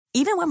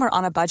Even when we're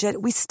on a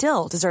budget, we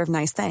still deserve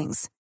nice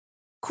things.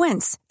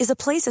 Quince is a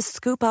place to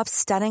scoop up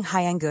stunning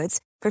high-end goods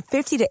for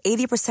 50 to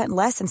 80%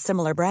 less than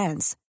similar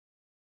brands.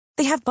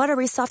 They have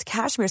buttery soft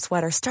cashmere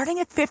sweaters starting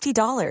at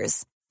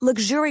 $50,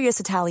 luxurious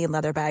Italian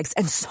leather bags,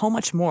 and so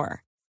much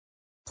more.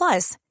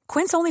 Plus,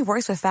 Quince only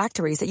works with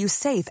factories that use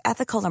safe,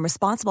 ethical, and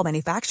responsible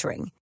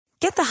manufacturing.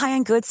 Get the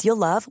high-end goods you'll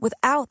love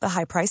without the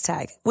high price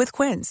tag with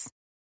Quince.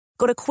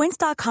 Go to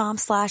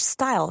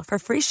quince.com/style for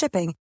free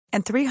shipping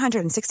and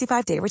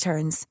 365-day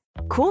returns.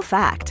 Cool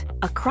fact,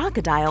 a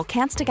crocodile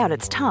can't stick out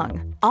its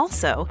tongue.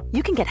 Also,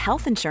 you can get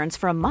health insurance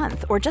for a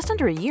month or just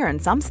under a year in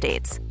some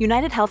states.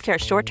 United Healthcare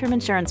short-term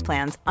insurance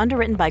plans,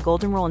 underwritten by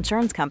Golden Rule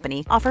Insurance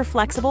Company, offer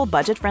flexible,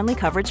 budget-friendly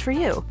coverage for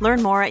you.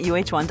 Learn more at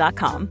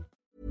uh1.com.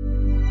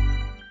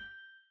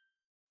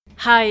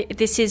 Hi,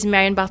 this is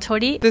Marion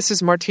Bartoli. This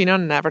is Martina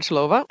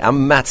Navratilova.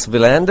 I'm Mats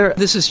Wilander.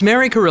 This is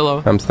Mary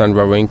Carillo. I'm Stan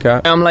Wawrinka.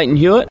 I'm Leighton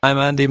Hewitt. I'm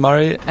Andy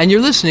Murray. And you're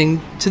listening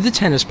to The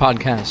Tennis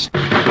Podcast.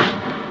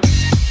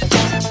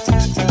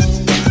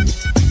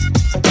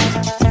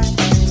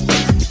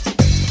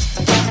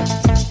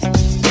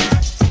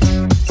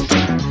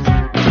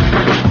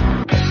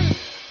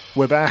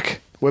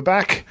 We're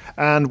back,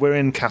 and we're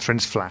in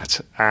Catherine's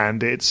flat,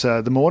 and it's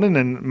the morning,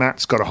 and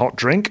Matt's got a hot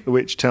drink,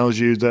 which tells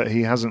you that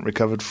he hasn't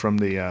recovered from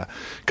the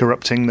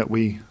corrupting that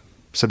we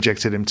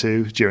subjected him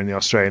to during the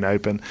Australian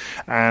Open.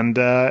 And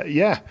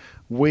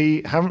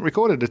we haven't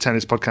recorded a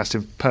tennis podcast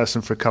in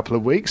person for a couple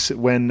of weeks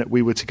when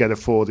we were together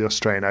for the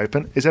Australian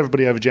Open. Is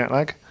everybody over jet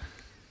lag?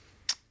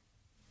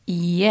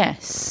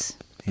 Yes.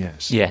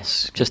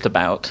 Yes, just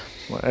about.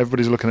 Well,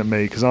 everybody's looking at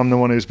me because I'm the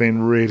one who's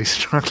been really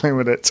struggling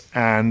with it,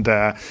 and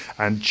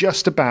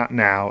just about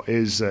now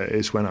is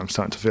when I'm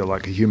starting to feel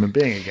like a human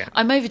being again.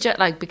 I'm over jet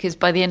lag because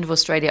by the end of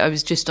Australia, I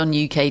was just on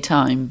UK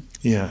time.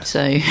 Yeah.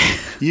 So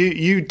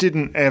you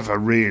didn't ever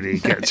really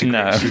get to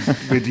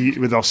grips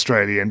with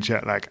Australian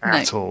jet lag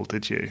at all,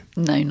 did you?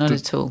 No, not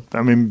at all.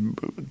 I mean,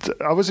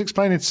 I was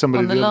explaining to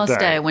somebody on the last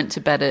day I went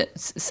to bed at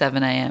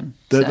 7 a.m.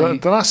 The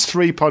last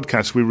 3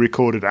 podcasts we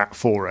recorded at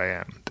 4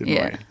 a.m,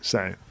 didn't we?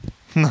 So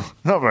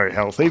not very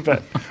healthy,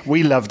 but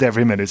we loved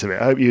every minute of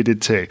it. I hope you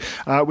did too.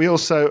 We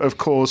also, of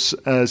course,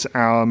 as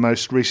our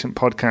most recent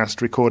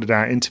podcast, recorded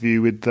our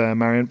interview with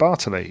Marion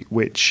Bartoli,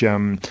 which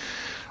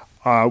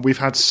we've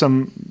had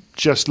some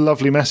just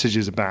lovely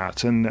messages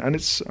about. And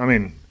it's, I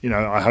mean,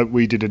 I hope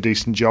we did a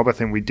decent job. I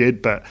think we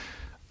did, but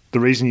the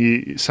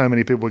reason so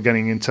many people were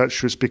getting in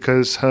touch was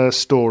because her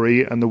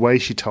story and the way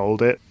she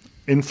told it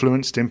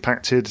influenced,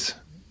 impacted,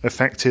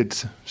 affected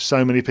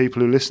so many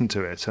people who listened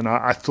to it. And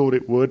I thought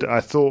it would. I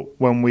thought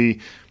when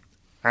we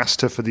asked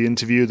her for the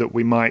interview that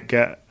we might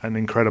get an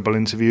incredible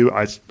interview.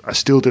 I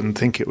still didn't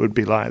think it would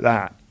be like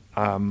that.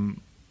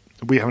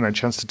 We haven't had a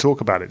chance to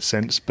talk about it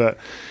since, but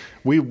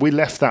we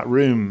left that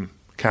room,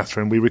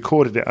 Catherine. We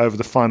recorded it over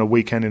the final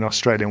weekend in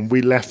Australia, and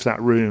we left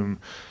that room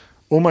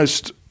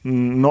almost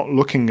not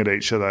looking at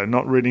each other,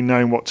 not really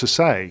knowing what to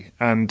say.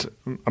 And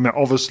I mean,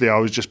 obviously I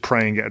was just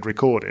praying it had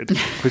recorded,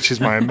 which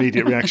is my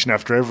immediate reaction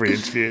after every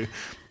interview.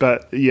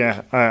 But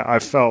yeah, I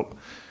felt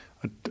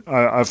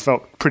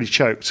pretty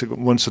choked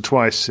once or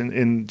twice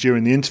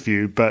during the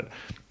interview, but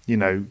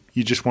you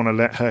just want to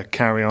let her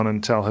carry on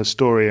and tell her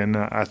story. And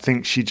I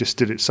think she just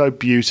did it so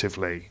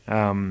beautifully.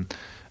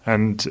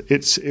 And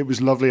it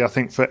was lovely, I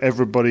think, for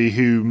everybody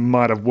who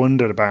might have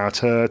wondered about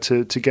her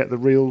to get the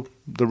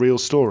real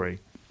story.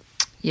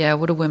 Yeah,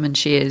 what a woman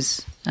she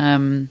is.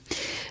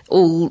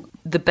 All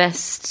the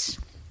best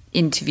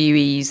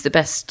interviewees, the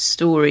best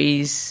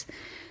stories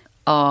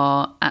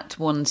are at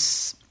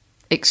once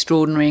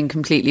extraordinary and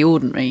completely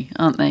ordinary,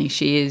 aren't they?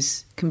 She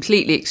is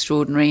completely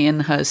extraordinary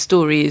and her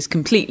story is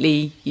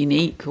completely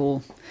unique,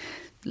 or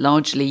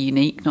largely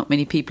unique. Not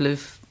many people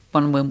have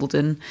won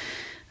Wimbledon.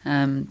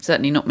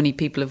 Certainly not many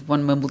people have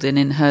won Wimbledon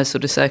in her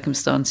sort of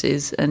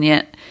circumstances, and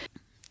yet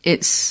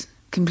it's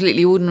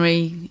completely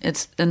ordinary,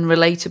 it's and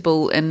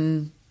relatable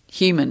and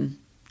human.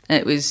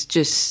 It was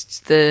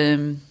just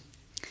the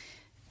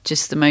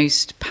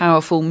most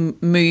powerful,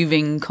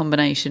 moving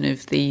combination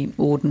of the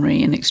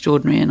ordinary and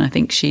extraordinary, and I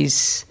think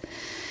she's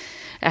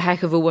a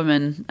heck of a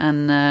woman.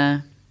 And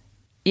I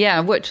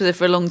worked with her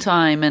for a long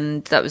time,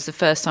 and that was the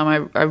first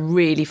time I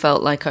really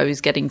felt like I was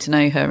getting to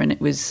know her, and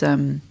it was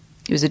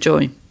a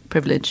joy,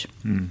 privilege.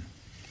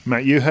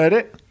 Matt, you heard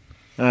it,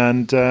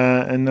 and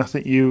I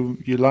think you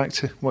liked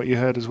what you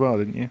heard as well,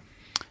 didn't you?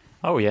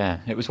 Oh yeah,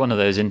 it was one of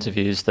those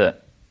interviews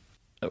that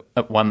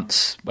at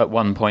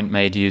one point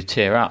made you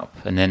tear up,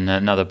 and then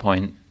at another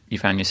point you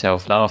found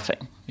yourself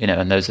laughing.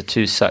 And those are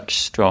two such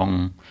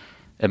strong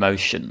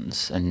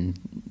emotions, and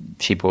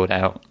she brought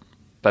out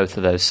both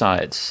of those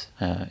sides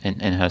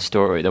in her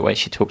story. The way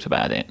she talked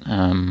about it,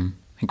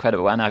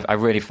 incredible. And I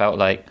really felt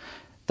like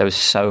there was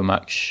so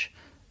much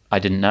I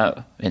didn't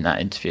know in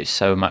that interview,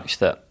 so much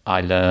that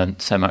I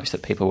learned, so much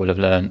that people would have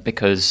learned,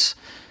 because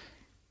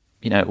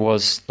it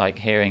was like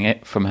hearing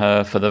it from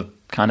her for the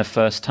kind of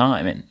first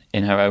time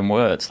in her own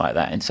words like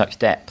that, in such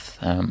depth.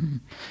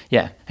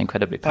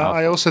 Incredibly powerful.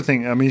 I also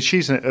think,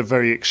 she's a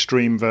very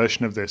extreme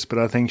version of this, but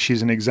I think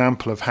she's an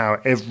example of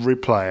how every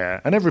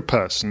player and every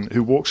person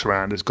who walks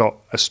around has got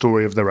a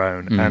story of their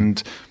own.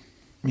 And,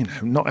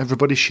 not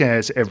everybody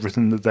shares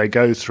everything that they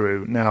go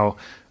through. Now,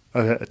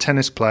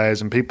 tennis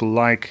players and people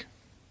like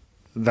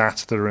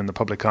that are in the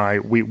public eye,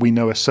 we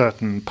know a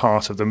certain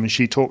part of them, and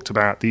she talked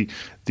about the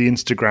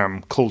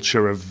Instagram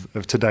culture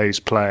of today's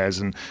players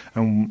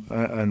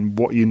and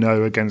what you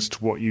know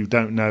against what you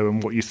don't know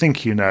and what you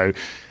think you know.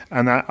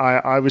 And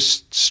I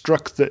was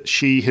struck that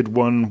she had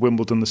won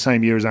Wimbledon the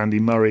same year as Andy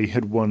Murray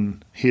had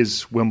won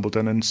his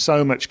Wimbledon, and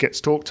so much gets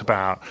talked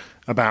about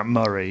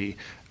Murray,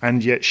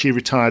 and yet she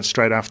retired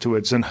straight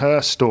afterwards, and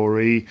her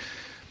story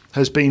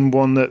has been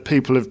one that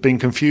people have been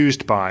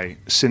confused by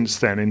since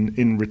then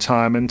in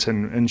retirement,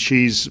 and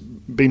she's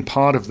been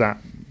part of that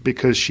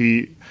because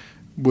she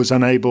was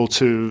unable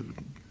to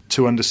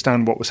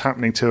understand what was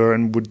happening to her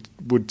and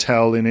would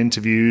tell in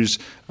interviews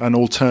an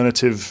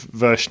alternative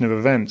version of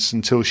events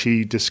until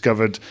she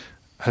discovered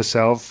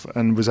herself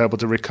and was able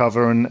to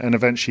recover and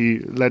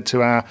eventually led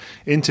to our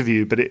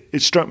interview. But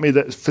it struck me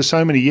that for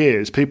so many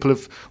years people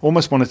have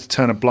almost wanted to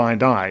turn a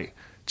blind eye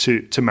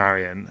to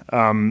Marion,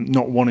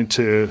 not wanting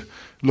to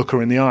look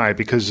her in the eye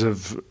because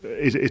of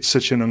it's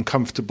such an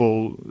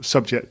uncomfortable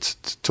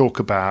subject to talk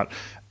about.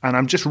 And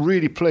I'm just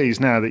really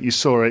pleased now that you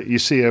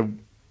see her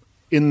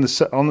on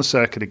the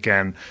circuit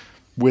again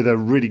with a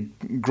really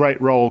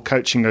great role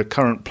coaching a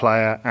current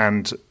player,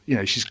 and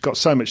she's got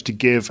so much to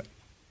give,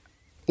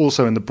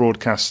 also in the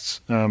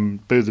broadcast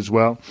booth as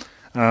well.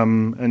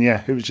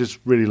 It was just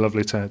really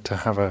lovely to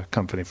have her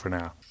company for an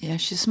hour. Yeah,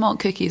 she's a smart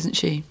cookie, isn't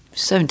she?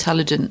 She's so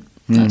intelligent.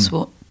 That's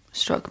what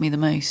struck me the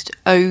most.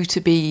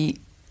 To be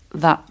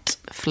that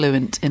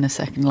fluent in a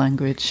second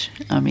language.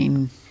 I'd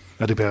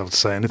be able to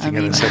say anything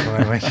in a second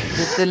language.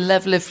 The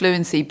level of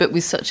fluency, but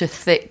with such a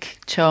thick,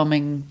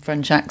 charming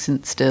French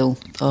accent still.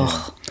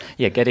 Oh.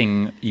 Yeah,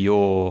 getting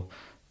your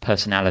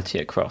personality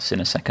across in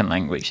a second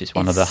language is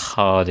one of the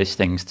hardest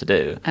things to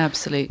do.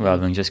 Absolutely.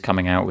 Rather than just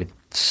coming out with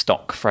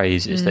stock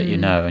phrases that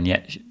and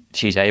yet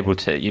she's able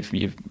to.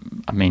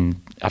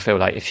 I feel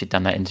like if she'd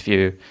done that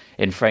interview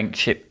in French,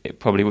 she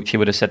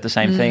would have said the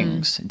same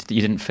things. You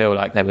didn't feel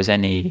like there was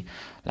any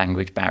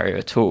language barrier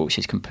at all.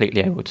 She's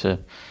completely able to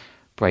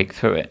break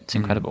through it. It's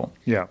incredible.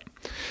 Yeah.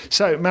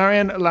 So,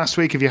 Marion, last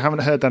week, if you haven't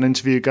heard that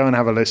interview, go and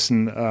have a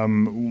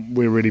listen.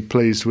 We're really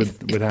pleased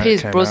with how it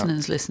Pierce came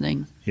Brosnan's out.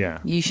 listening. Yeah.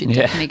 You should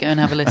definitely go and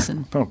have a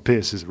listen. Well,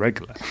 Pierce is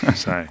regular.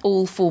 So.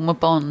 All former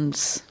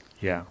Bonds.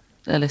 Yeah.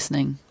 They're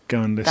listening.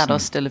 Go and listen. That are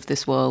still of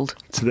this world.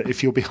 So that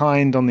if you're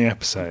behind on the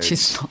episodes, which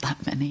is not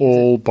that many.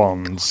 All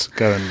Bonds,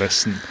 go and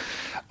listen.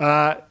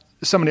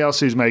 Somebody else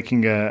who's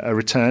making a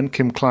return,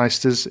 Kim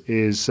Clijsters,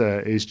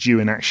 is due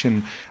in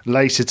action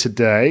later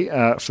today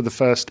for the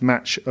first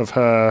match of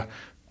her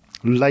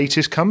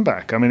latest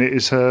comeback. It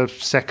is her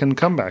second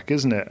comeback,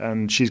 isn't it?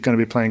 And she's going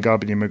to be playing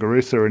Garbiñe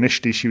Muguruza.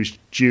 Initially, she was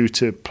due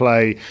to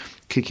play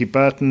Kiki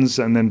Bertens,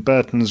 and then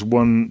Bertens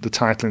won the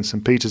title in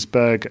St.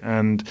 Petersburg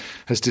and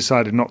has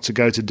decided not to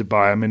go to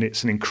Dubai.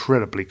 It's an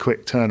incredibly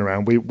quick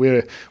turnaround.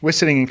 We're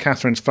sitting in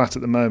Catherine's flat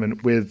at the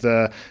moment with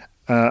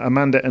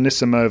Amanda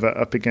Anisimova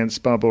up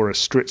against Barbora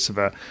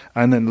Strycova,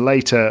 and then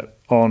later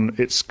on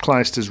it's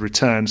Clijsters'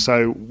 return.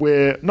 So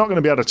we're not going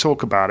to be able to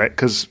talk about it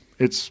because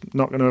it's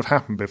not going to have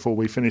happened before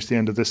we finish the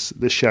end of this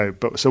show.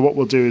 But so what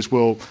we'll do is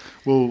we'll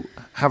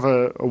have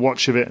a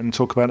watch of it and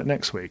talk about it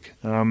next week.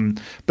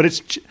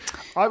 But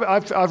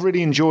I've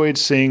really enjoyed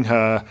seeing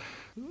her.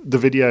 The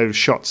video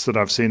shots that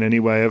I've seen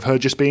anyway of her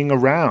just being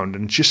around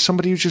and just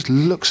somebody who just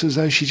looks as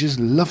though she just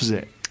loves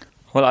it.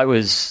 Well,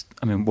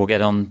 we'll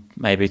get on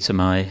maybe to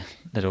my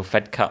little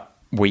Fed Cup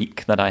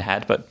week that I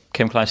had, but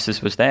Kim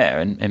Clijsters was there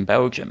in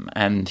Belgium,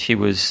 and she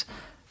was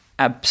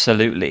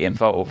absolutely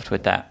involved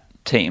with that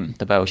team,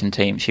 the Belgian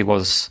team. She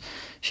was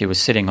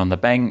sitting on the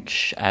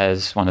bench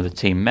as one of the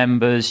team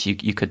members.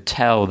 You could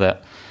tell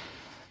that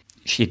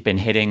she'd been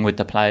hitting with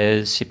the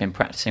players, she'd been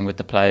practicing with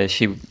the players.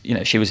 She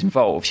was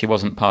involved. She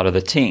wasn't part of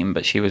the team,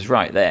 but she was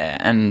right there,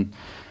 and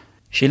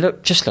she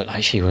looked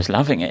like she was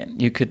loving it.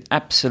 You could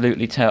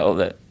absolutely tell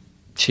that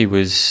she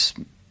was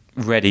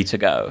ready to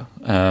go.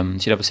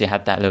 She'd obviously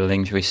had that little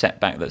injury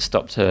setback that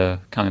stopped her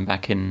coming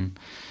back in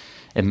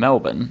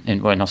Melbourne,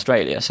 in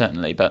Australia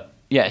certainly. But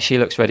yeah, she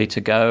looks ready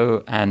to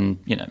go, and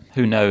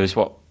who knows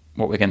what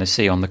we're going to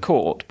see on the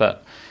court.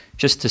 But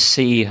just to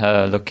see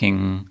her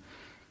looking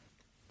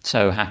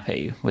so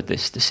happy with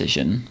this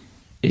decision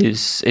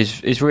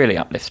is really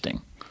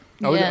uplifting.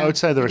 I would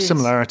say there are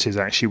similarities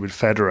actually with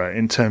Federer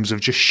in terms of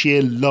just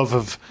sheer love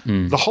of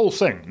the whole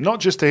thing, not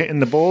just hitting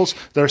the balls.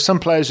 There are some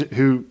players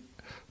who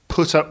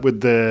put up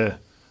with the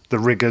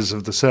rigours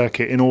of the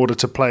circuit in order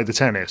to play the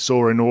tennis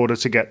or in order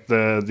to get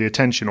the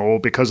attention or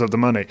because of the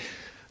money.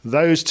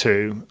 Those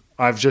two,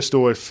 I've just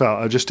always felt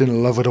are just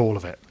in love with all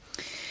of it.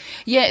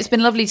 Yeah, it's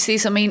been lovely to see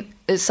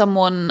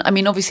someone.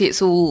 Obviously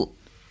it's all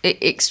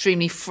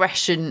extremely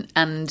fresh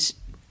and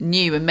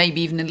new and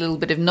maybe even a little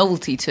bit of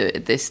novelty to it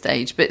at this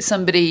stage, but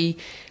somebody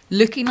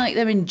looking like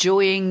they're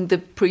enjoying the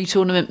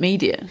pre-tournament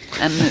media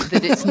and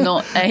that it's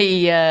not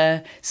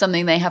a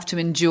something they have to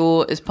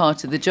endure as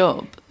part of the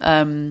job.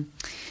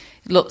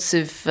 Lots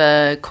of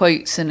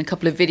quotes and a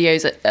couple of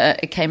videos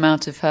came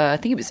out of her. I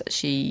think it was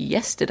actually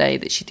yesterday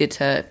that she did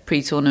her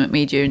pre-tournament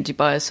media in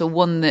Dubai. I saw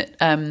one that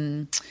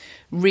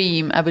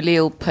Reem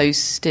Abuleil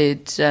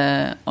posted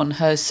on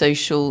her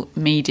social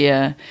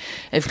media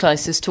of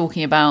Clijsters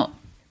talking about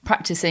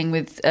practicing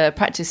with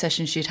practice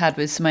sessions she'd had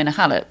with Simona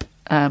Halep.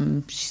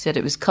 She said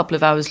it was a couple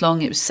of hours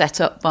long. It was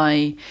set up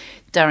by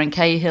Darren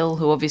Cahill,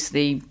 who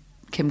obviously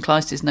Kim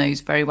Clijsters knows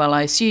very well,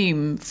 I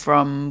assume,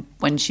 from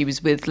when she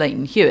was with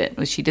Leighton Hewitt.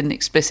 Well, she didn't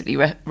explicitly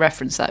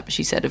reference that, but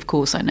she said, of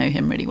course, I know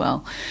him really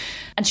well.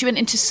 And she went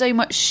into so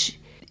much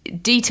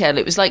detail.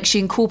 It was like she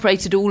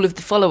incorporated all of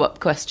the follow-up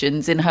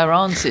questions in her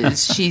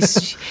answers.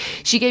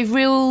 She gave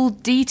real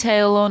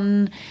detail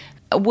on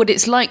what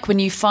it's like when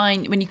you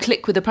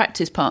click with a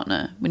practice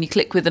partner, when you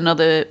click with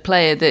another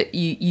player that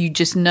you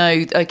just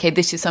know, okay,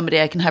 this is somebody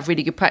I can have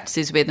really good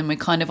practices with and we're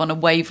kind of on a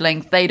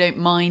wavelength. They don't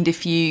mind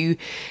if you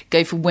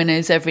go for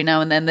winners every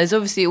now and then. There's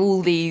obviously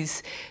all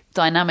these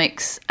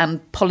dynamics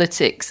and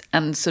politics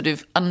and sort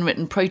of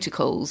unwritten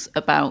protocols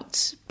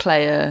about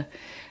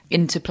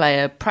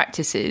inter-player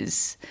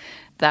practices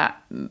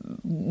that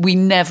we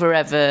never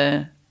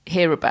ever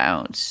hear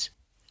about.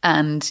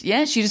 And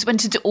yeah, she just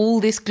went into all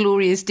this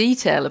glorious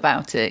detail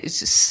about it. It's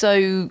just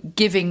so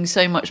giving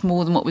so much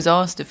more than what was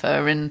asked of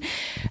her. And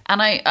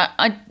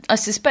I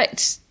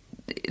suspect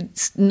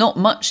it's not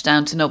much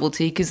down to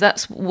novelty, because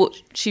that's what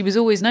she was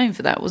always known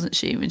for, that, wasn't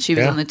she, when she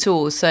was on the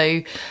tour?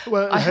 So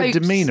her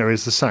demeanour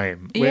is the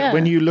same. Yeah.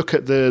 When you look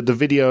at the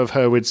video of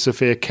her with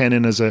Sophia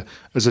Kenin as a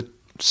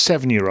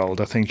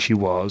 7-year-old, I think she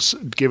was,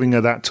 giving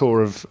her that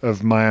tour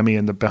of Miami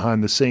and the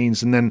behind the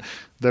scenes, and then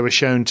they were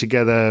shown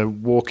together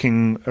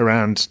walking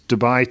around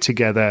Dubai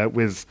together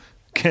with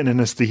Kenin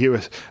as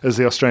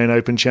the Australian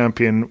Open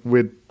champion,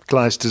 with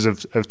Clijsters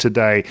of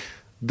today.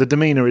 The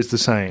demeanour is the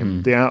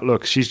same. The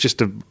outlook. She's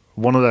just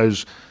one of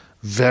those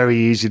very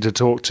easy to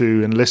talk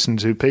to and listen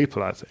to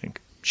people, I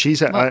think.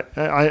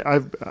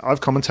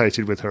 I've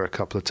commentated with her a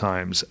couple of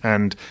times,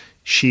 and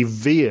she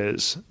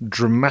veers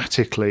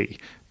dramatically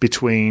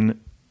between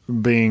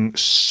being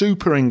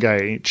super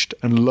engaged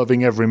and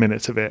loving every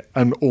minute of it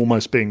and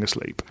almost being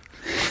asleep.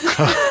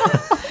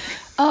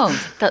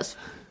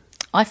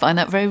 I find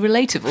that very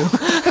relatable.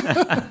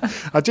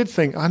 I did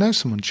think, I know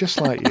someone just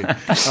like you.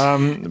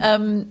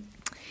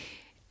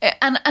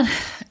 And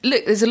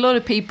look, there's a lot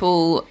of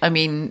people. I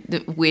mean,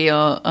 that we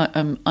are.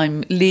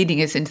 I'm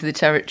leading us into the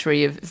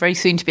territory of very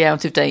soon to be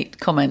out of date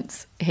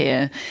comments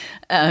here.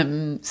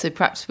 So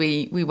perhaps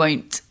we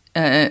won't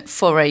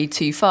foray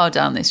too far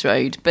down this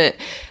road. But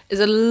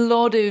there's a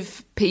lot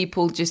of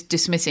people just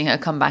dismissing her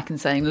comeback and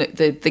saying, look,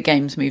 the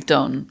game's moved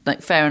on.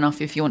 Like, fair enough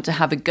if you want to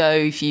have a go,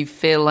 if you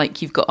feel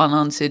like you've got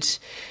unanswered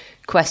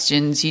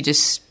questions, you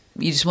just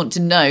want to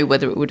know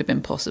whether it would have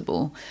been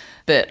possible,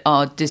 but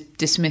are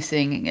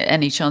dismissing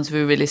any chance of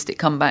a realistic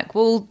comeback.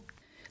 Well,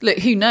 look,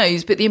 who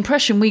knows? But the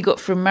impression we got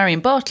from Marion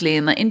Bartley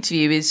in that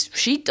interview is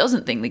she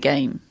doesn't think the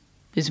game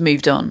has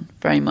moved on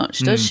very much,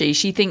 does she?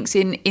 She thinks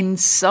in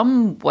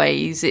some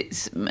ways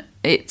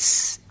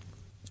it's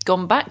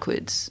gone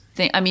backwards.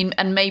 I mean,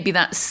 and maybe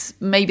that's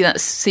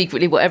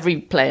secretly what every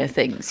player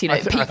thinks. You know,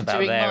 it peaked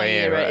during my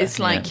era. It's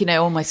like,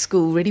 my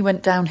school really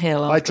went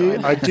downhill. I do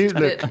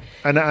look,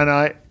 and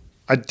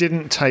I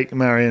didn't take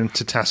Marion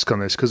to task on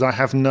this, because I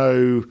have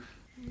no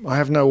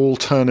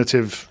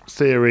alternative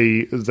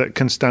theory that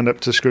can stand up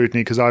to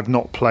scrutiny, because I've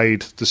not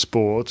played the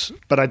sport.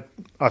 But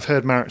I've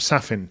heard Marat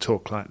Safin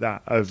talk like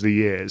that over the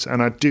years,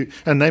 and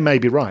and they may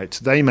be right.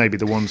 They may be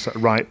the ones that are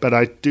right, but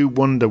I do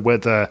wonder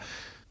whether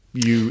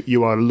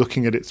you are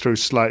looking at it through a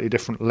slightly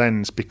different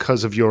lens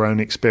because of your own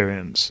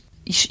experience.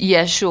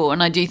 Yeah, sure,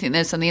 and I do think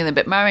there's something in there.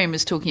 But Marion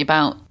was talking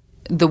about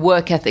the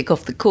work ethic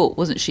off the court,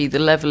 wasn't she? The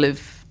level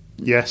of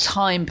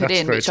time put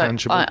in, which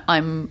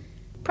I'm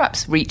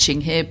perhaps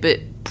reaching here, but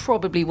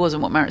probably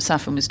wasn't what Marat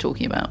Safin was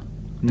talking about.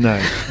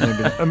 No,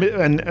 maybe. I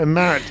mean, and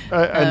Marat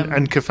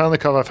and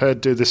Kafelnikov, I've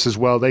heard, do this as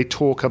well. They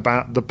talk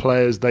about the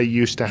players they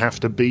used to have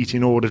to beat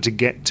in order to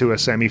get to a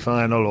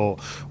semi-final or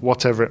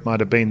whatever it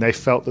might have been. They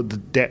felt that the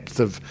depth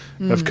of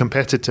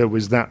competitor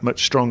was that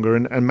much stronger.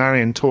 And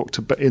Marion talked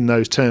in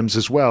those terms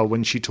as well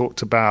when she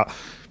talked about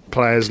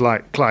players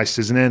like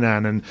Clijsters and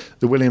Inan and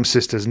the Williams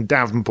sisters and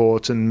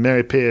Davenport and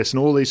Mary Pierce and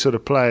all these sort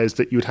of players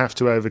that you'd have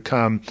to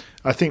overcome.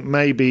 I think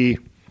maybe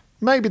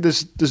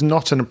there's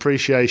not an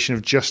appreciation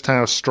of just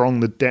how strong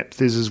the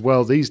depth is as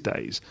well these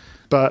days.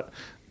 But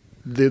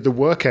the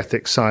work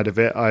ethic side of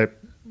it, I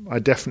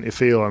definitely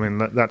feel, I mean,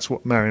 that's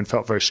what Marion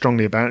felt very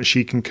strongly about.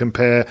 She can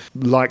compare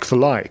like for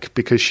like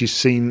because she's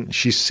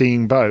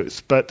seeing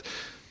both. But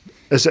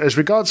as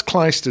regards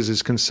Clijsters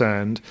is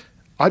concerned,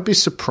 I'd be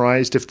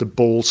surprised if the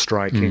ball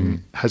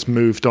striking has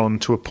moved on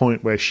to a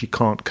point where she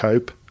can't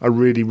cope. I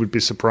really would be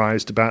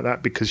surprised about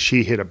that because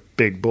she hit a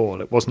big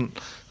ball. It wasn't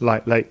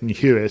like Leighton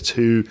Hewitt,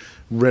 who,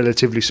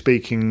 relatively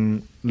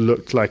speaking,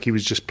 looked like he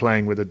was just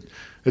playing with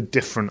a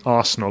different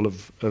arsenal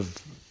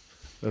of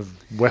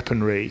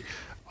weaponry.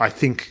 I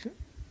think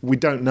we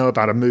don't know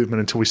about a movement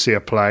until we see a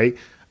play.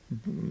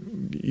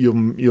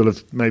 You'll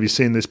have maybe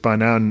seen this by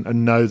now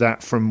and know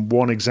that from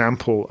one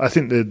example. I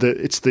think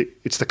it's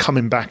the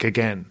coming back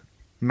again,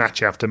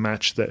 match after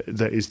match,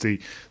 that is the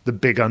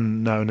big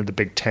unknown and the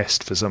big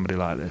test for somebody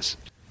like this.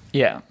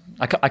 Yeah,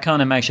 I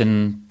can't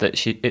imagine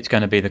that it's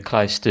going to be the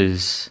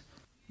Clijsters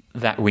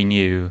that we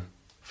knew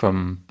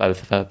from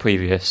both of her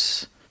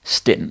previous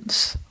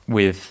stints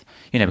with,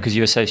 because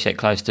you associate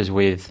Clijsters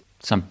with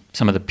some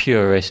of the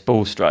purest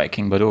ball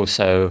striking, but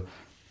also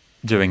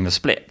doing the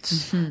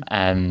splits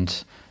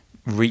and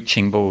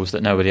reaching balls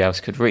that nobody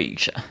else could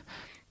reach.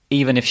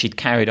 Even if she'd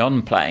carried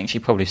on playing, she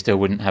probably still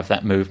wouldn't have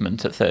that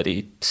movement at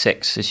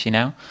 36, is she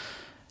now?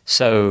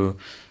 So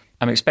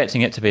I'm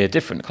expecting it to be a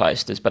different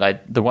Clijsters,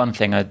 but the one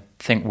thing I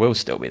think will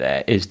still be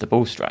there is the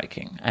ball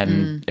striking.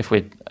 And if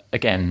we're,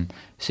 again,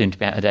 soon to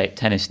be out of date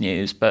tennis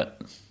news,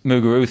 but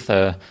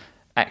Muguruza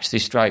actually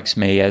strikes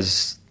me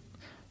as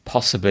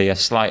possibly a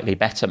slightly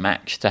better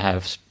match to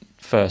have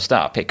first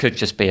up. It could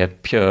just be a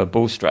pure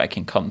ball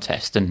striking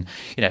contest, and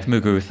if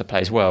Muguruza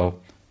plays well,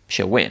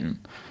 she'll win.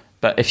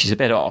 But if she's a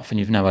bit off and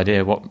you've no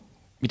idea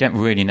you don't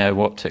really know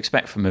what to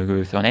expect from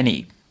Muguruza on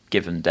any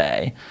given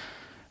day.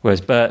 Whereas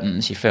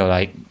Bertens, you feel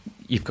like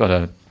you've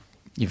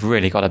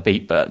really got to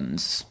beat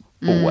Bertens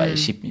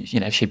always.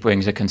 She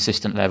brings a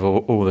consistent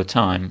level all the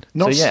time.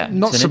 It's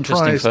an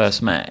interesting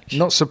first match.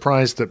 Not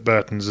surprised that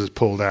Bertens has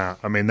pulled out.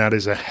 I mean, that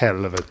is a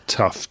hell of a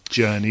tough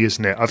journey,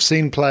 isn't it? I've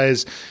seen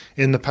players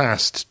in the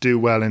past do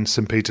well in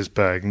St.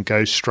 Petersburg and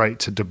go straight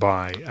to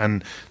Dubai,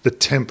 and the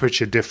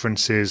temperature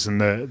differences and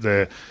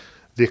the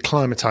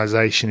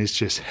acclimatization is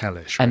just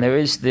hellish. Right? And there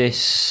is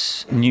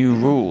this new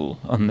rule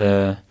on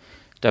the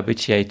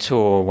WTA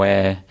Tour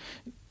where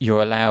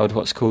you're allowed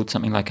what's called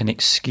something like an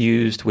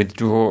excused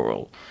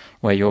withdrawal,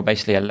 where you're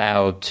basically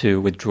allowed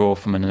to withdraw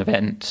from an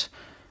event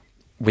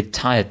with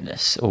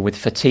tiredness or with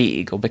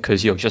fatigue or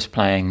because you're just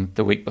playing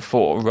the week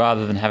before,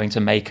 rather than having to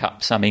make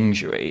up some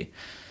injury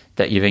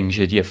that you've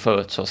injured your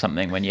foot or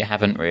something when you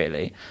haven't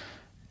really.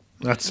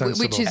 That's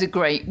sensible. Which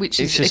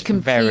is a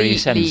completely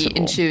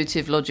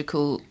intuitive,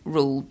 logical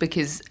rule,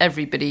 because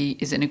everybody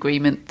is in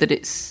agreement that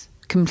it's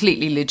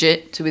completely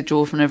legit to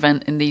withdraw from an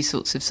event in these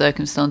sorts of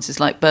circumstances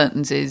like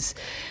Bertens is,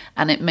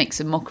 and it makes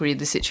a mockery of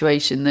the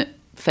situation that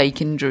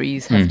fake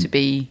injuries have to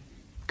be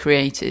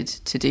created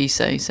to do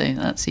so. So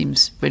that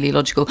seems really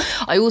logical.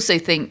 I also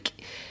think,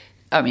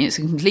 it's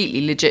a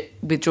completely legit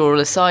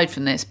withdrawal aside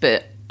from this,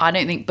 but I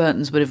don't think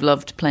Bertens would have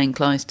loved playing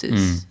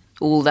Clijsters.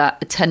 All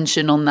that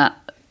attention on that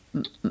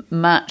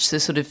match,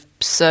 the sort of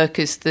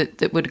circus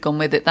that would have gone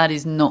with it, that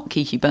is not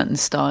Kiki Bertens'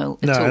 style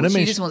at all.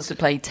 She just wants to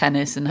play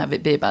tennis and have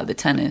it be about the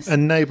tennis.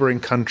 And neighbouring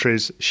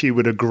countries, she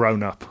would have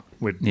grown up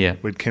with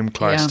Kim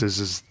Clijsters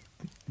as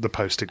the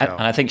poster girl.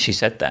 And I think she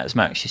said that as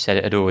much. She said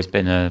it had always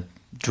been a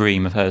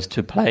dream of hers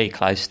to play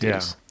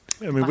Clijsters.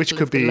 Yeah. Which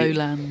could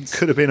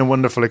have been a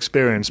wonderful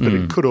experience, but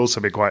it could also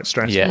be quite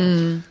stressful.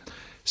 Yeah.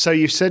 So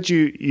you said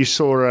you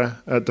saw her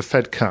at the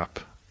Fed Cup,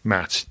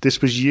 Matt.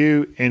 This was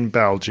you in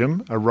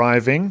Belgium,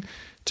 arriving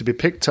to be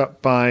picked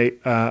up by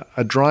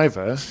a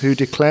driver who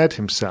declared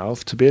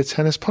himself to be a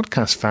tennis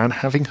podcast fan,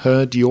 having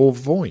heard your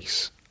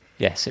voice.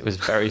 Yes, it was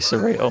very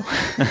surreal.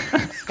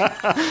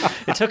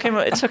 It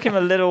took him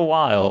a little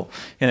while.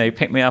 He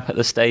picked me up at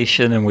the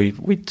station and we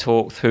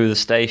talked through the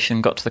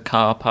station, got to the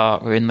car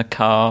park, we're in the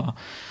car.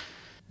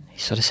 He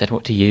sort of said,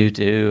 "What do you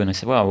do?" And I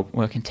said, "Well, I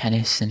work in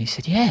tennis." And he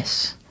said,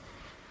 "Yes.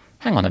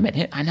 Hang on a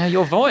minute, I know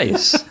your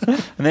voice."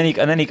 and then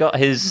he got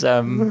his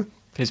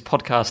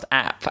podcast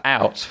app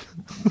out,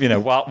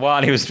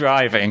 while he was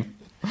driving,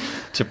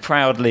 to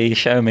proudly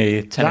show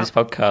me tennis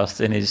podcasts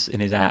in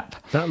his app.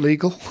 That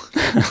legal?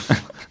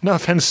 No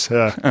offence,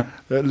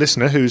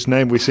 listener whose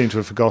name we seem to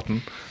have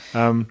forgotten.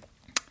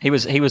 He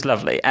was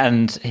lovely,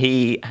 and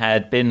he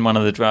had been one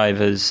of the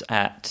drivers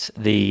at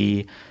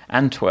the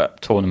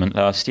Antwerp tournament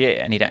last year,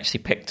 and he'd actually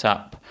picked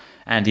up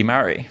Andy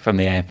Murray from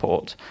the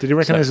airport. Did he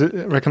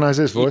recognise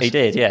his voice? He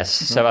did, yes.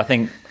 So I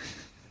think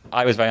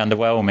I was very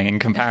underwhelming in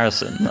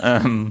comparison.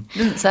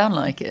 Doesn't sound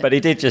like it. But he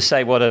did just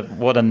say what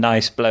a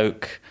nice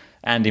bloke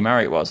Andy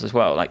Murray was as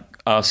well, like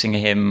asking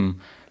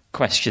him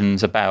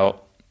questions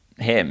about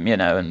him,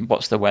 and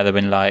what's the weather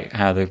been like,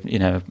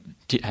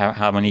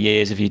 how many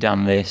years have you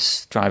done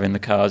this, driving the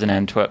cars in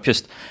Antwerp.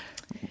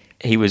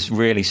 He was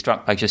really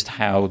struck by just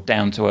how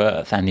down to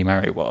earth Andy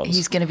Murray was.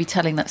 He's going to be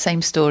telling that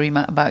same story,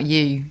 Matt, about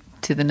you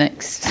to the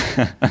next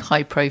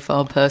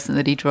high-profile person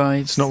that he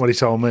drives. It's not what he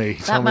told me.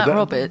 Matt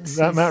Roberts.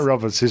 Matt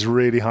Roberts is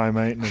really high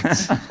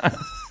maintenance.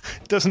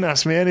 Doesn't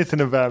ask me anything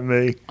about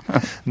me.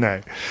 No.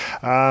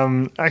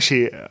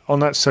 Actually, on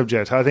that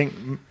subject, I think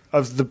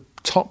of the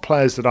top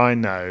players that I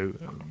know,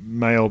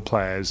 male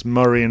players,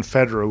 Murray and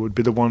Federer would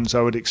be the ones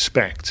I would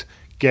expect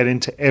get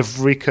into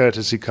every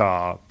courtesy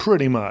car,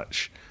 pretty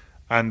much,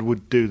 and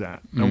would do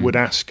that, and would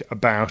ask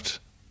about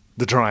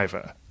the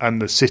driver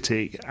and the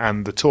city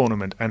and the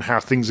tournament and how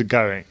things are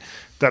going.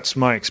 That's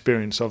my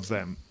experience of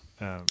them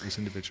as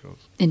individuals.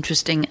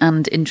 Interesting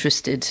and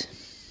interested.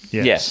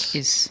 Yes.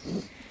 Is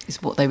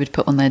what they would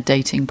put on their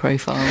dating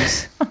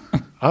profiles.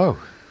 Oh,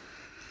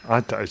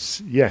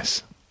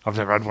 yes. I've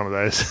never had one of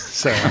those,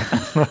 so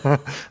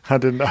I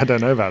don't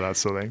know about that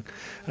sort of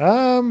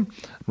thing.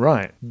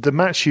 Right. The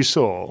match you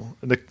saw,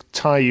 the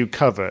tie you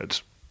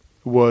covered,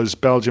 was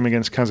Belgium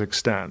against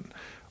Kazakhstan.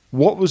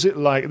 What was it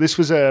like? This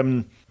was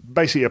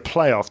basically a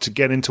playoff to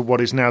get into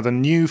what is now the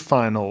new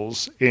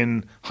finals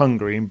in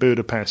Hungary, in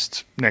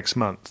Budapest, next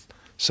month.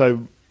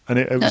 So, and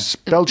it was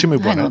Belgium who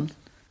won it.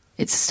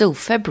 It's still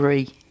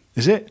February.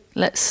 Is it?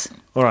 Let's...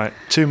 All right,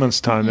 2 months'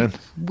 time then.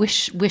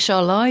 Wish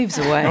our lives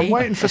away. I'm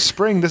waiting for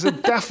spring. There's a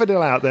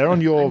daffodil out there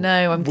on your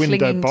I'm window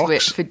clinging box. to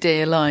it for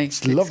dear life.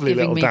 It's a lovely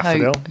little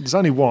daffodil. Hope. There's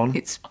only one.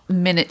 It's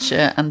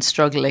miniature and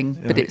struggling,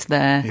 but it's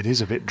there. It is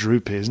a bit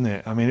droopy, isn't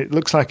it? I mean, it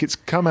looks like it's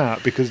come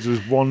out because there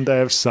was one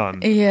day of sun.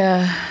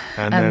 Yeah,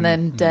 and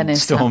then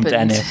Dennis Storm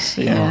happened. Dennis.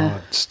 Yeah.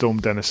 Oh, Storm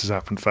Dennis has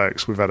happened,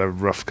 folks. We've had a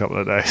rough couple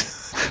of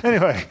days.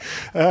 Anyway,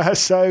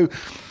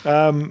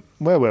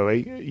 where were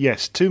we?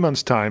 Yes, 2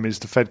 months' time is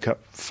the Fed Cup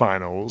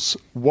finals.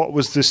 What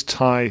was this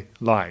tie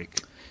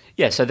like?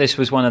 Yeah, so this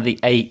was one of the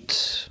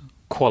 8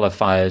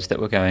 qualifiers that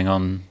were going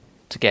on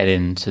to get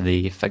into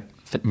the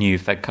new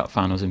Fed Cup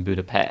finals in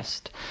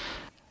Budapest.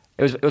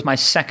 It was my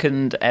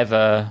second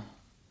ever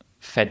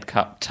Fed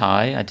Cup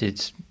tie. I did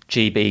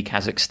GB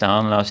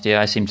Kazakhstan last year.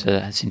 I seem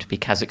to be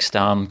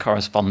Kazakhstan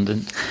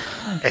correspondent.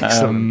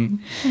 Excellent.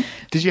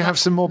 Did you have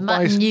some more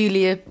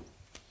Yulia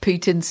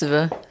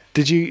Putintseva.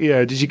 Did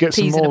you get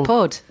some Peas in a more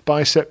pod.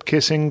 bicep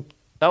kissing?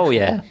 Oh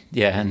yeah,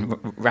 and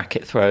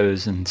racket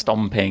throws and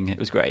stomping. It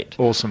was great.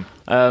 Awesome.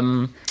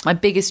 My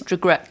biggest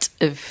regret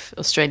of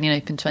Australian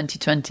Open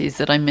 2020 is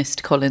that I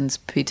missed Collins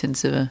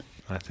Putintseva.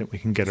 I think we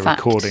can get a Fact.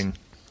 recording.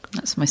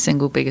 That's my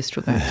single biggest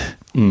regret.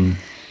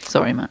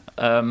 Sorry, Matt.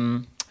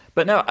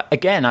 But no,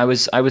 again, I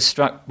was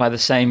struck by the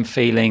same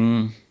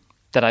feeling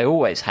that I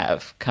always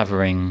have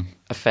covering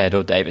a Fed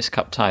or Davis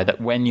Cup tie. That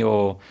when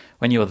you're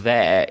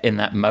there in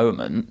that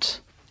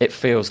moment, it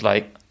feels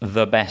like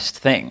the best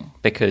thing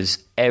because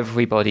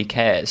everybody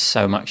cares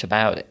so much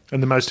about it.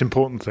 And the most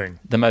important thing.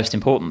 The most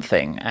important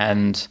thing.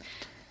 And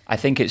I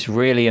think it's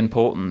really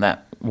important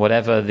that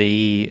whatever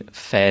the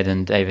Fed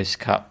and Davis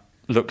Cup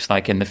looks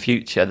like in the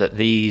future, that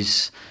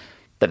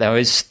there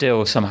is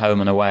still some home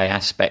and away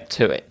aspect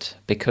to it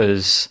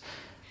because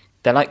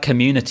they're like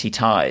community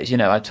ties.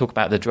 I talk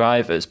about the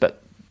drivers,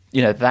 but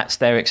that's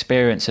their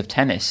experience of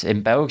tennis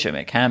in Belgium.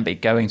 It can be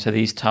going to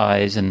these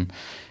ties and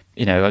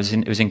it was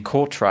in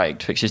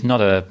Kortrijk, which is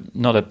not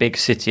a big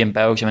city in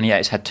Belgium, and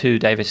it's had two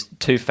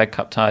Fed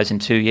Cup ties in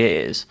 2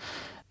 years.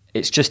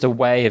 It's just a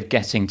way of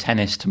getting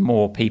tennis to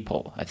more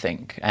people, I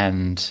think,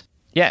 and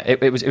yeah,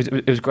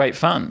 it was great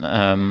fun.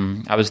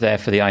 I was there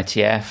for the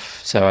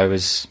ITF, so I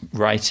was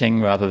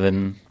writing rather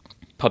than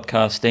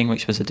podcasting,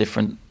 which was a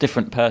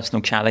different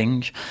personal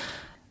challenge.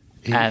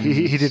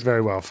 He did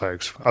very well,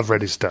 folks. I've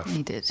read his stuff.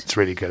 He did. It's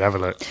really good. Have a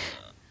look.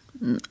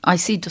 I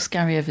see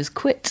Doskariev has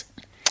quit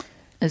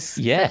as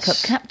Fed Cup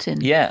captain.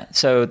 Yeah,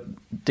 so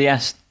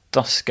Diaz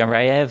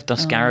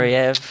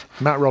Doskariev.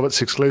 Matt Roberts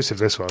exclusive.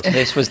 This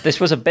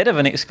was a bit of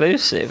an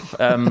exclusive.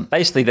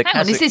 Basically,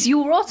 Hang on, this is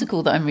your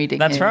article that I'm reading.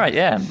 That's here. right.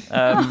 Yeah.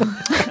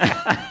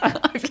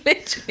 I've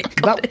literally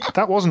got it.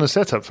 That wasn't a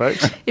setup,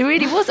 folks. It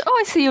really was. Oh,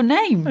 I see your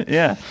name.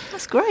 Yeah,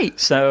 that's great.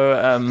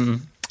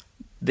 So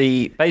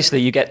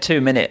basically you get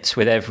 2 minutes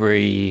with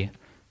every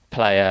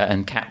player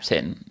and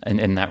captain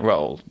in that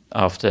role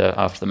after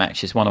the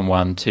matches,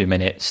 1-on-1, 2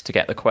 minutes to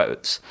get the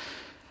quotes.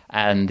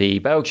 And the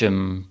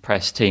Belgium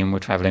press team were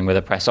travelling with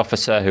a press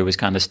officer who was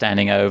kind of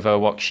standing over,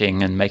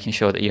 watching and making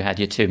sure that you had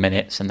your 2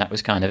 minutes, and that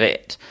was kind of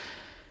it.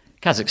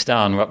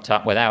 Kazakhstan rocked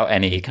up without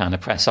any kind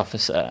of press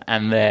officer,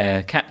 and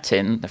their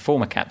captain, the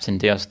former captain,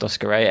 Diaz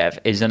Doskariev,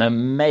 is an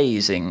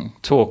amazing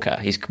talker.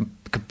 He's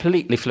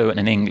completely fluent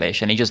in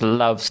English, and he just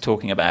loves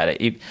talking about it.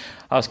 You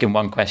ask him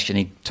one question,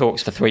 he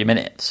talks for 3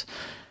 minutes.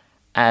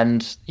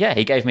 And yeah,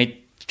 he gave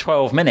me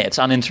 12 minutes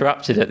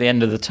uninterrupted at the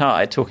end of the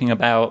tie, talking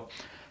about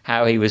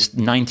how he was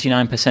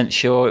 99%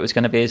 sure it was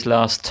going to be his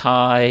last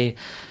tie,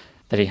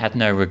 that he had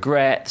no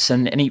regrets,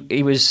 and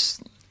he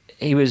was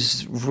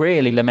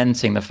really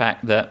lamenting the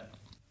fact that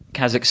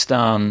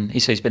Kazakhstan,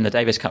 he's been the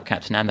Davis Cup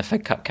captain and the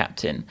Fed Cup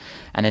captain,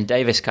 and in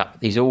Davis Cup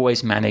he's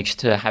always managed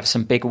to have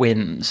some big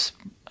wins.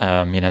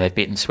 They've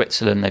beaten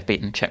Switzerland, they've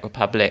beaten Czech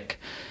Republic,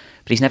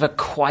 but he's never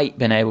quite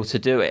been able to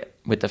do it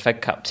with the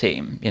Fed Cup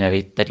team.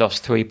 They'd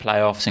lost 3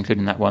 playoffs,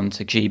 including that one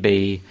to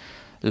GB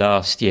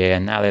last year,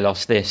 and now they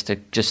lost this to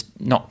just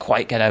not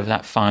quite get over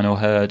that final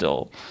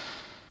hurdle.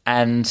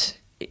 And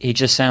he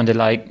just sounded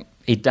like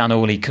he'd done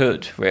all he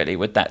could really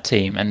with that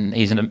team, and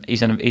he's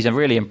a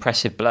really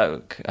impressive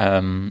bloke.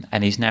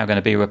 And he's now going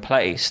to be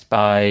replaced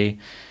by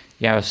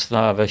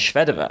Yaroslava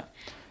Shvedova,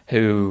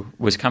 who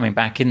was coming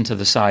back into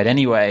the side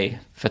anyway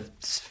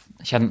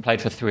She hadn't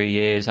played for 3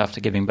 years after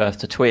giving birth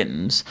to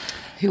twins,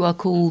 Who are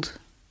called...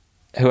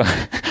 who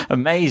are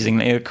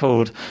amazingly are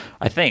called,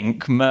 I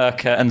think,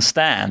 Mirka and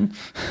Stan.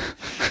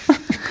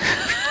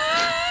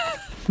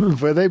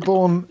 Were they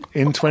born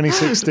in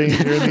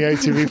 2016 during the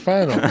ATV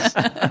finals?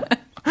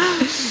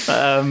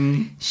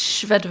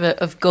 Shvedova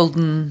of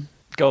Golden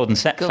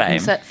Set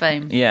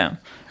fame. Yeah.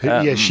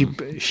 Yeah. She.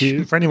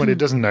 For anyone who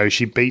doesn't know,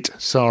 she beat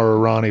Sara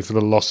Errani for the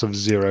loss of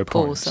 0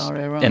 Poor points. Sara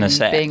Errani In a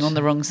set. being on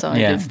the wrong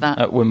side of that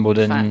at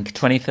Wimbledon fact.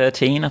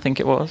 2013, I think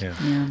it was.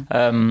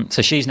 Yeah.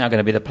 So she's now going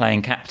to be the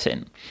playing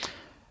captain.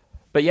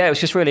 But yeah, it was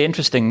just really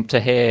interesting to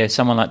hear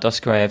someone like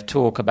Doskerev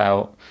talk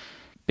about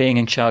being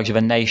in charge of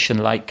a nation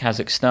like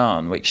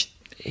Kazakhstan, which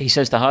he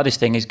says the hardest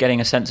thing is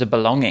getting a sense of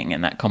belonging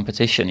in that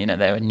competition. You know,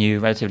 they're a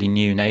relatively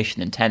new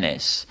nation in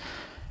tennis,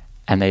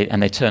 and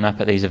they turn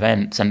up at these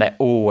events, and they're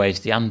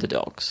always the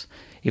underdogs.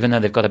 Even though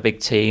they've got a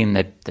big team,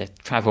 they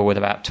travel with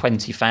about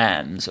 20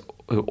 fans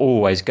who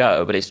always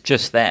go, but it's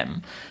just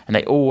them, and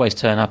they always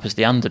turn up as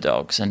the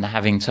underdogs and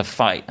having to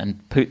fight.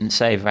 And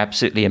Putintseva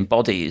absolutely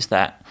embodies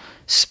that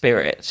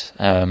spirit,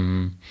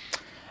 and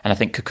I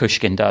think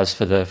Kukushkin does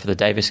for the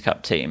Davis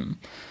Cup team.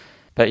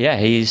 But yeah,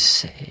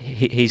 he's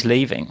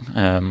leaving,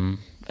 and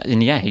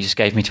yeah, he just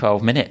gave me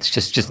 12 minutes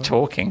just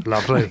talking.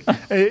 Lovely,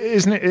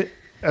 isn't it?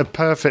 A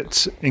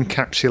perfect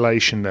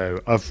encapsulation, though,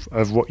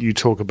 of what you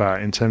talk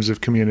about in terms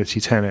of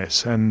community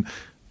tennis, and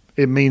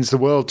it means the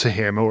world to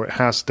him, or it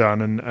has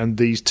done, and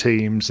these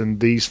teams and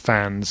these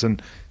fans,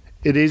 and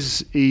it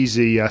is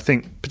easy, I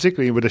think,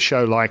 particularly with a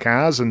show like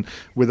ours and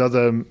with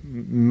other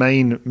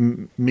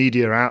main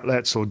media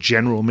outlets or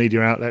general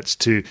media outlets,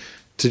 to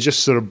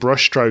just sort of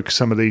brushstroke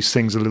some of these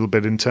things a little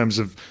bit in terms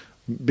of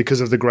because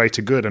of the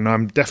greater good. And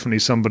I'm definitely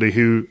somebody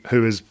who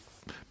has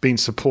been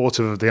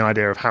supportive of the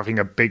idea of having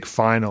a big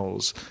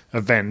finals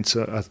event,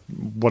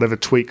 whatever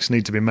tweaks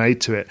need to be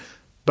made to it.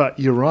 But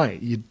you're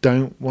right, you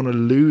don't want to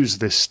lose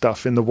this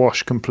stuff in the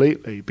wash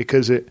completely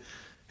because it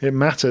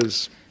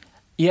matters.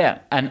 Yeah,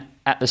 and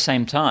at the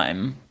same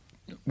time,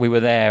 we were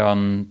there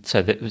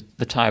so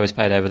the tie was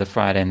played over the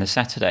Friday and the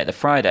Saturday. The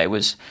Friday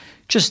was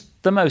just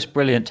the most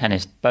brilliant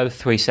tennis,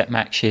 both 3-set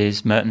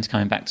matches, Mertens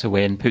coming back to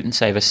win,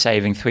 Putintseva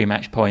saving 3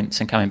 match points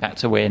and coming back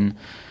to win.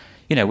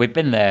 You know, we'd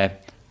been there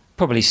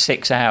probably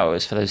 6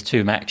 hours for those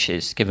 2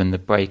 matches, given the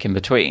break in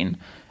between,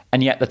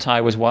 and yet the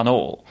tie was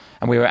 1-1,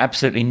 and we were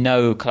absolutely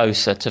no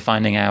closer to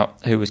finding out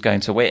who was going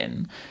to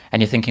win.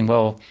 And you're thinking,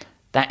 well,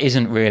 that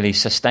isn't really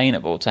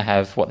sustainable to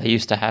have what they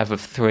used to have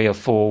of 3 or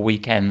 4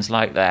 weekends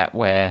like that,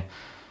 where,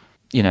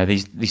 you know,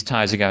 these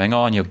ties are going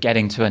on, you're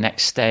getting to a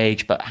next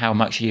stage, but how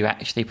much are you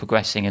actually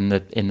progressing in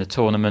the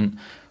tournament?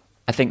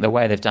 I think the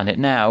way they've done it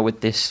now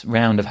with this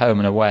round of home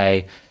and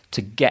away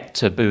to get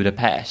to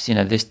Budapest, you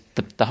know,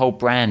 the whole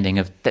branding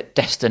of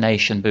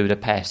destination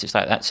Budapest, it's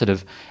like that sort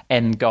of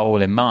end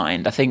goal in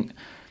mind, I think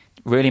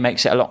really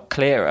makes it a lot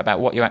clearer about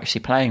what you're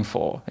actually playing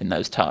for in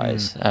those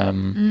ties.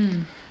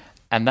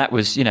 And that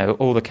was, you know,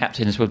 all the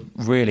captains were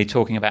really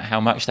talking about how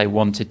much they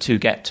wanted to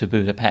get to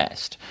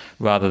Budapest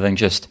rather than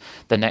just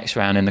the next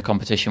round in the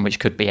competition, which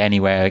could be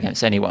anywhere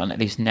against anyone. At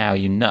least now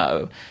you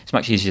know. It's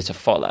much easier to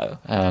follow.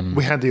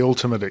 We had the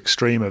ultimate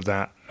extreme of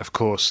that, of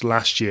course,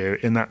 last year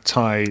in that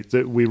tie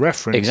that we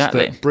referenced.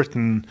 Exactly. That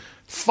Britain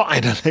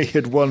finally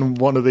had won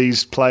one of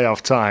these playoff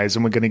ties,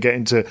 and we're going to get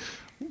into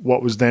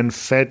what was then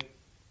Fed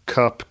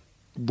Cup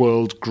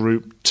World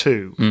Group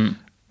 2.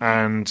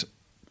 And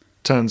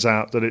turns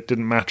out that it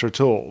didn't matter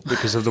at all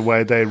because of the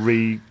way they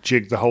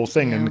rejigged the whole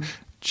thing. And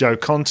Jo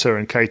Konta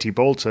and Katie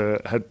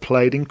Boulter had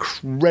played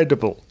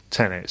incredible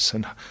tennis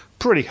and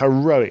pretty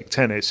heroic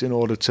tennis in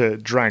order to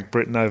drag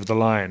Britain over the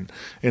line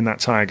in that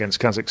tie against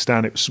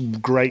Kazakhstan. It was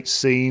great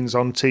scenes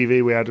on TV.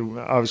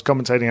 I was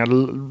commentating, had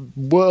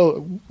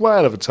a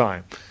whale of a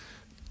time.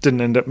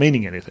 Didn't end up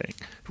meaning anything,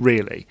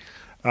 really.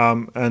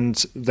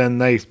 And then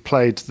they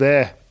played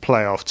their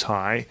playoff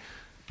tie,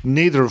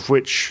 neither of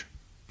which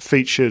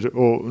featured,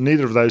 or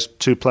neither of those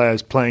 2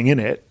 players playing in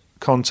it,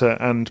 Konta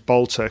and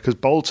Boulter, because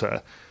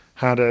Boulter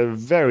had a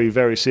very,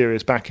 very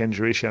serious back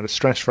injury. She had a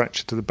stress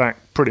fracture to the back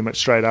pretty much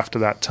straight after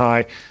that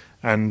tie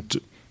and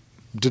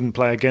didn't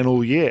play again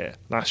all year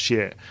last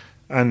year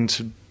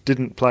and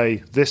didn't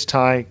play this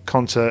tie.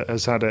 Konta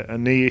has had a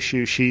knee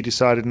issue. She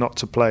decided not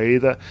to play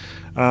either.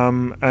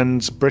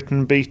 And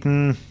Britain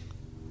beaten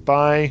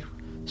by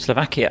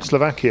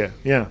Slovakia,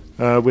 yeah,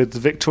 with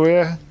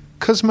Victoria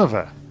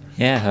Kuzmova.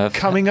 Yeah,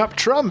 coming up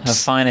trumps. Her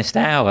finest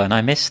hour, and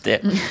I missed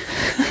it.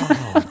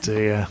 Oh,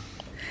 dear.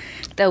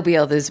 There'll be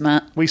others,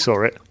 Matt. We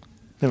saw it,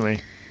 didn't we?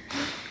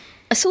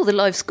 I saw the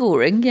live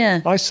scoring,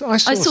 yeah. I saw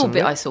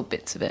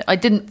bits of it. I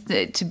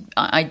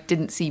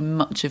didn't see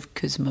much of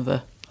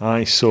Kuzmova.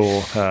 I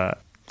saw her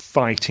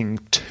fighting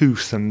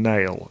tooth and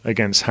nail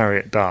against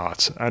Harriet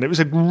Dart, and it was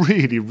a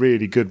really,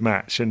 really good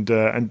match. And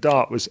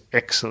Dart was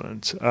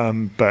excellent,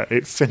 but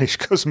it finished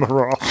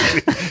Kuzmova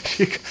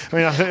off.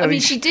 I mean,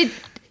 she did.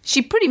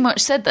 She pretty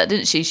much said that,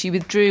 didn't she? She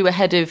withdrew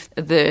ahead of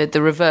the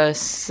reverse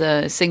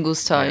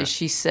singles tie. Yeah.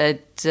 She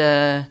said,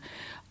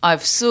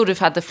 I've sort of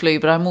had the flu,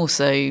 but I'm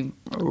also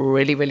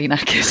really, really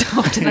knackered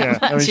after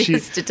that match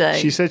yesterday.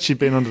 She said she'd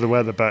been under the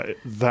weather, but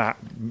that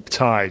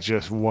tie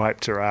just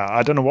wiped her out.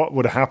 I don't know what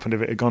would have happened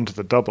if it had gone to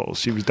the doubles.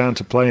 She was down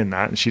to play in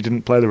that, and she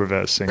didn't play the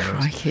reverse singles.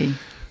 Crikey.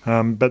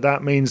 But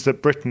that means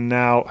that Britain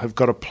now have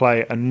got to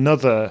play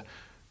another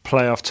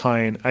playoff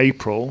tie in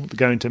April,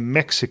 going to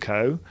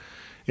Mexico,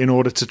 in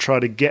order to try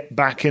to get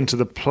back into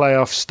the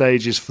playoff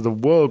stages for the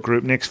World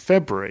Group next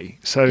February.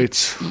 So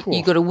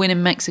you've got to win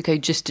in Mexico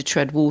just to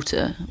tread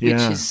water, which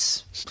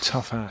is it's a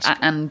tough ask.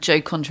 And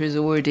Jo Konta has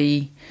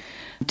already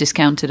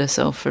discounted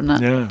herself from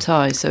that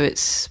tie, so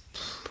it's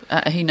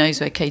who knows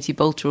where Katie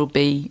Boulter will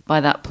be by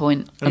that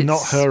point. And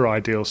not her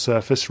ideal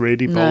surface,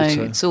 really, Boulter.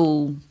 No, it's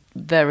all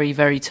very,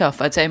 very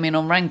tough. I'd say,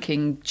 on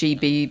ranking,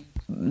 GB,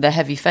 they're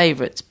heavy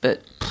favourites,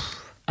 but...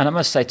 And I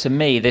must say, to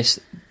me, this,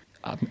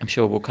 I'm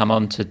sure we'll come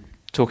on to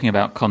talking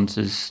about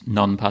Konta's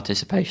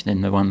non-participation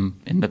in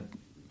the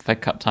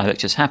Fed Cup tie that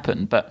just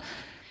happened, but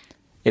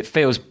it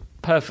feels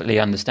perfectly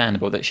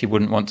understandable that she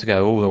wouldn't want to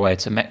go all the way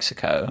to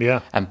Mexico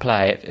and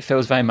play. It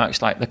feels very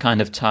much like the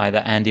kind of tie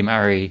that Andy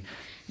Murray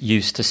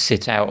used to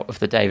sit out of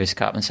the Davis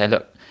Cup and say,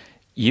 look,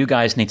 you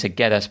guys need to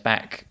get us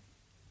back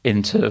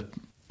into,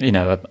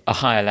 a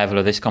higher level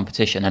of this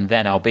competition, and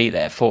then I'll be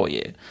there for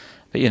you.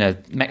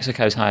 But,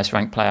 Mexico's highest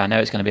ranked player, I know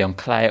it's going to be on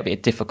clay, it'll be a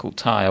difficult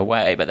tie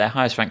away, but their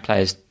highest ranked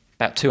player is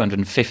about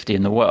 250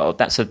 in the world.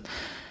 That's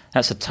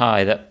a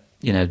tie that,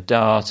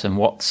 Dart and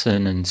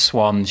Watson and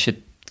Swan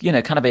should,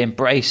 kind of be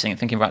embracing and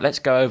thinking, right, let's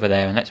go over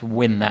there and let's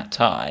win that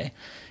tie,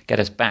 get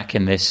us back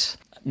in this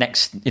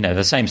next,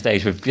 the same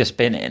stage we've just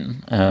been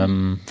in.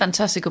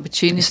 Fantastic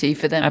opportunity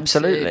for them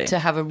absolutely to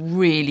have a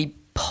really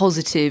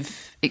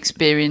positive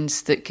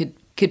experience that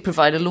could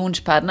provide a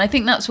launch pad. And I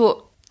think that's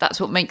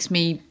what makes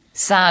me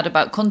sad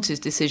about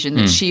Konta's decision,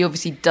 that she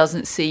obviously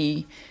doesn't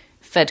see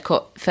Fed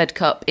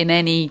Cup in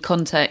any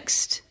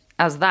context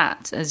as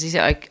that. As you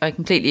say, I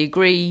completely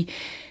agree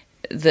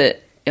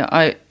that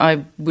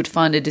I would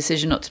find a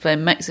decision not to play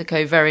in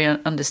Mexico very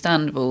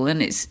understandable.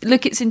 And it's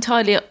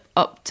entirely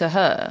up to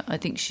her. I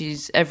think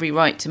she's every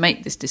right to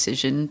make this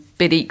decision,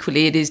 but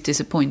equally it is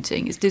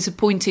disappointing. It's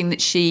disappointing that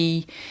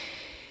she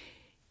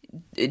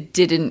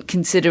didn't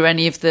consider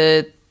any of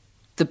the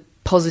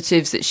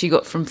positives that she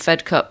got from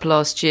Fed Cup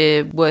last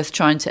year worth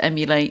trying to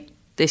emulate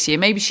this year.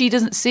 Maybe she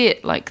doesn't see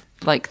it like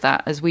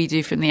that as we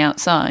do from the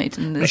outside,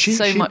 and there's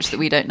so much that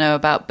we don't know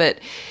about, but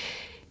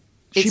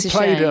it's she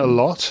played it a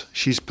lot.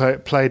 She's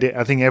played it,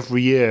 I think,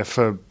 every year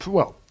for,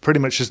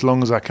 pretty much as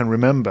long as I can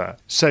remember.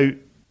 So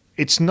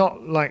it's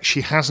not like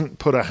she hasn't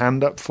put her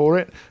hand up for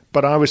it,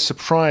 but I was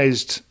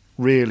surprised,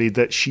 really,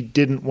 that she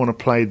didn't want to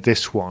play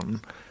this one,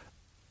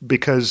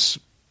 because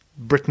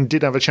Britain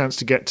did have a chance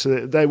to get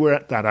to... They were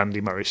at that Andy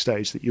Murray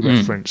stage that you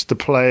referenced. The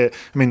player...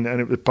 and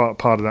it was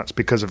part of that's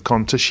because of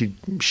Konta.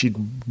 She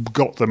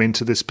got them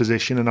into this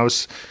position, and I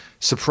was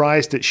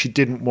surprised that she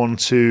didn't want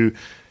to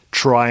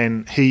try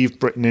and heave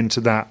Britain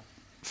into that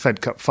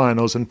Fed Cup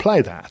finals and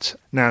play that.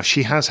 Now,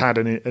 she has had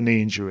a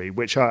knee injury,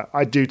 which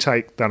I do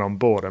take that on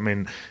board.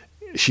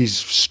 She's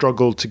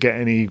struggled to get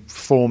any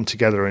form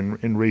together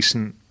in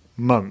recent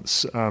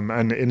months,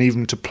 and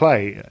even to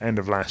play end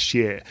of last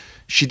year.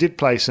 She did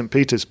play St.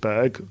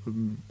 Petersburg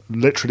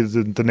literally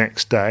the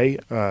next day,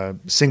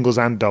 singles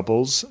and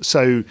doubles.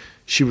 So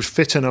she was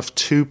fit enough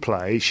to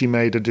play. She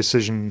made a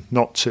decision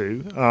not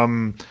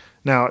to.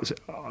 Now,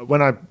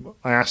 when I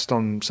asked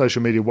on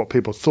social media what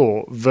people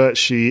thought,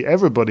 virtually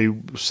everybody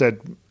said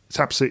it's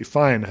absolutely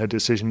fine. Her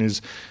decision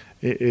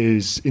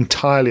is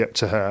entirely up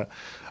to her,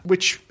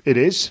 which it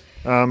is.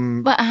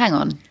 But hang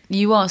on,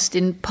 you asked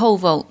in pole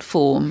vault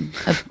form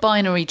a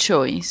binary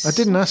choice. I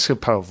didn't ask a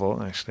pole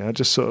vault, actually. I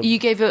just sort of... You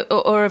gave it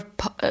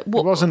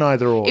wasn't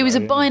either or. It was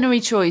a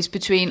binary choice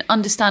between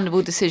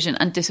understandable decision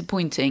and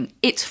disappointing.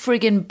 It's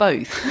friggin'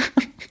 both.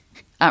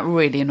 That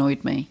really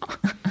annoyed me.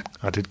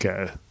 I did get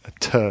a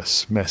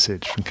terse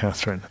message from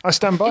Catherine. I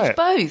stand by it.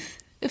 Both.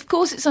 Of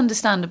course it's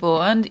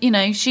understandable. And,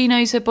 she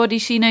knows her body.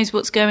 She knows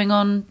what's going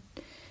on.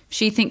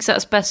 She thinks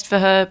that's best for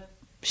her.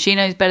 She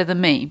knows better than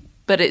me.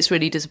 But it's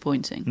really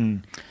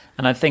disappointing.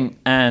 And I think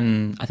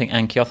Anne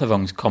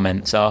Kjothavong's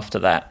comments after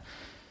that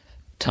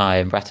tie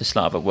in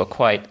Bratislava were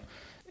quite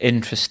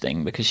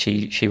interesting, because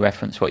she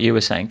referenced what you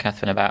were saying,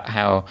 Catherine, about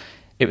how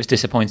it was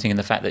disappointing in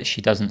the fact that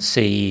she doesn't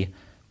see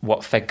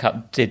what Fed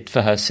Cup did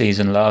for her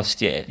season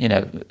last year.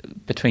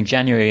 Between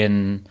January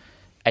and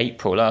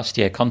April last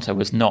year, Konta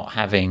was not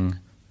having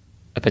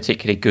a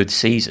particularly good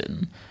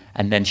season,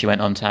 and then she went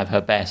on to have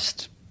her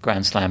best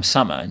Grand Slam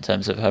summer in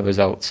terms of her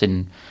results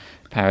in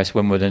Paris,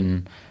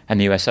 Wimbledon and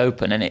the US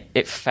Open, and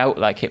it felt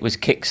like it was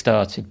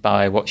kick-started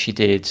by what she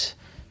did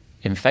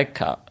in Fed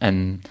Cup.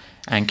 And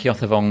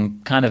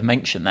Kjothavong kind of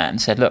mentioned that and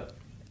said, look,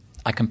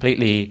 I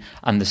completely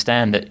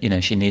understand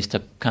that, she needs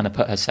to kind of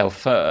put herself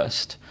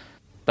first,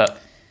 but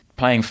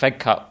playing Fed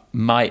Cup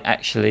might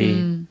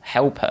actually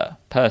help her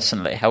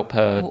personally, help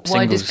her singles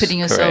Why does putting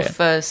yourself career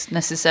first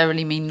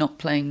necessarily mean not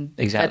playing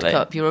Exactly. Fed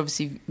Cup? You're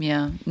obviously,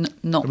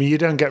 not... you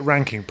don't get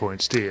ranking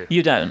points, do you?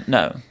 You don't,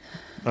 no.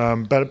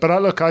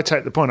 But I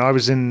take the point. I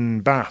was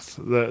in Bath,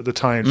 the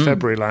tie in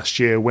February last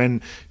year,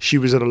 when she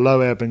was at a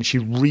low ebb and she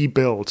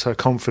rebuilt her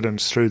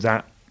confidence through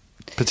that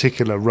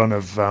particular run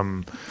of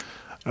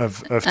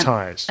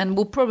ties. And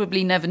we'll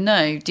probably never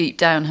know deep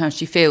down how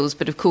she feels.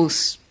 But of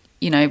course,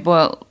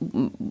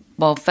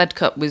 while Fed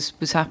Cup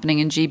was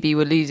happening and GB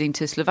were losing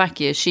to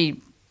Slovakia,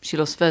 she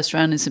lost first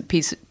round in St.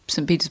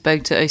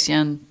 Petersburg to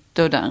Oceane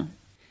Dodin,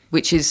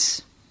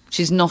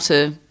 she's not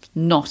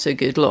a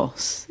good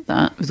loss.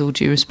 That, with all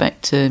due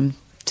respect to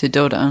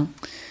Dodin.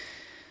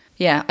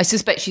 Yeah, I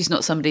suspect she's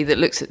not somebody that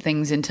looks at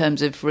things in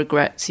terms of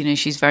regrets.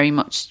 She's very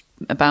much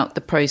about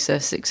the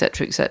process,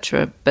 etc.,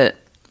 etc. But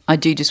I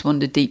do just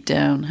wonder deep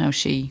down how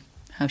she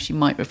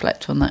might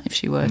reflect on that if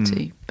she were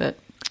to. But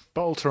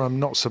Boulter, I'm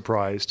not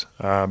surprised,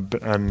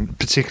 and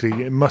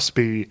particularly it must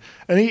be,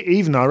 and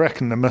even I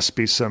reckon there must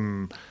be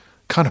some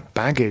kind of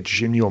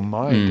baggage in your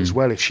mind as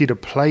well if she'd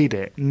have played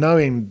it,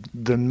 knowing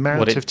the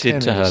amount of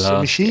tennis. To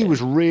her she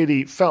was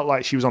really felt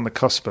like she was on the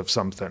cusp of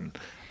something,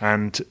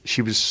 and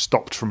she was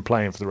stopped from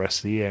playing for the rest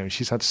of the year. And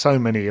she's had so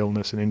many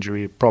illness and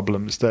injury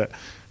problems that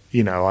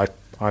I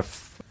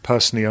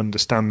personally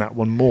understand that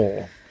one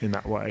more in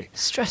that way.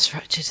 Stress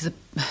fractures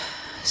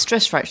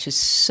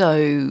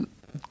so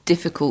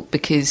difficult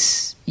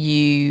because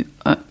the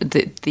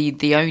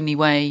only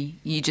way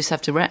you just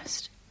have to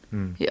rest.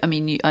 I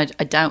mean, I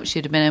doubt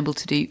she'd have been able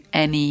to do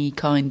any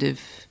kind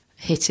of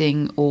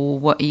hitting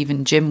or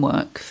even gym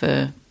work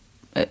for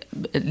at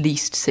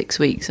least 6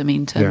 weeks. I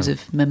mean, in terms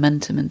of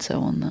momentum and so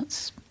on,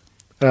 that's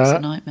a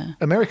nightmare.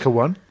 America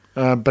won,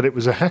 but it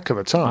was a heck of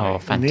a tie. Oh,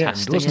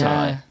 fantastic wasn't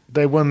tie. it?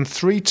 They won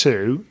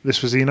 3-2.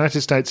 This was the United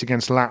States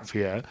against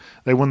Latvia.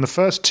 They won the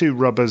first two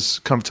rubbers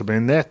comfortably.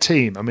 In their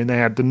team, I mean, they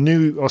had the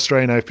new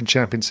Australian Open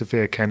champion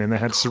Sophia Kenin. They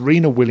had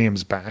Serena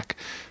Williams back.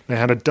 They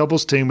had a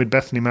doubles team with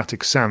Bethany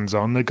Mattek-Sands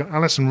on. They got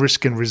Alison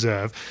Risk in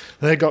reserve.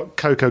 They got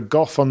Coco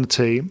Gauff on the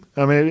team.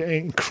 I mean,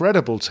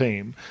 incredible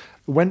team.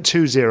 Went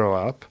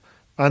 2-0 up.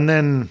 And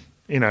then,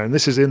 and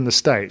this is in the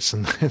States.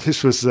 And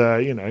this was,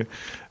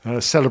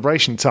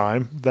 celebration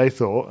time, they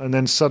thought. And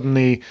then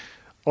suddenly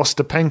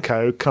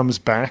Ostapenko comes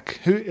back.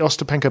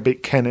 Ostapenko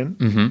beat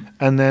Kenin.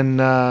 And then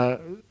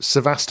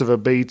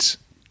Sevastova beat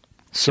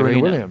Serena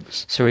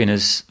Williams.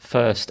 Serena's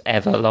first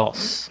ever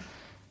loss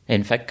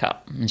in Fed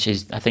Cup, and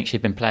I think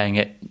she'd been playing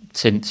it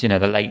since the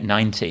late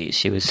 90s.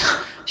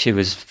 She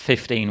was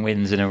 15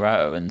 wins in a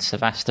row, and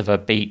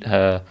Sevastova beat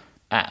her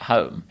at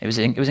home. It was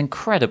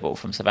incredible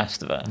from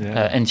Sevastova,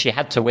 and she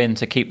had to win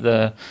to keep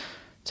the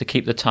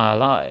tie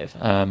alive.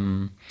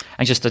 And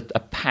just a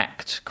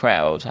packed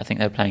crowd. I think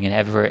they were playing in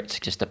Everett,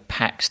 just a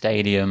packed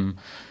stadium.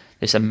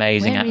 This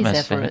amazing atmosphere. Where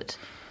is Everett?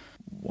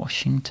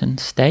 Washington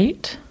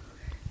State.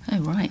 Oh,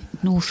 right.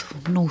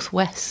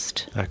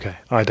 Northwest. Okay.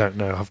 I don't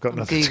know. I've got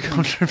nothing to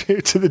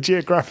contribute to the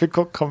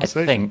geographical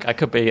conversation. I think I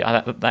could be,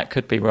 that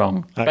could be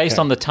wrong. Okay. Based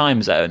on the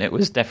time zone, it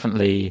was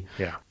definitely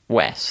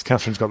west.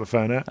 Catherine's got the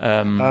phone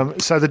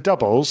out. So the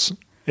doubles,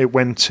 it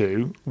went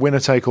to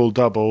winner-take-all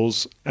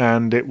doubles,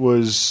 and it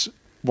was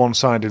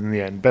one-sided in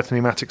the end. Bethany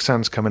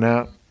Mattek-Sands coming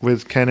out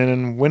with Kenin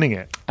and winning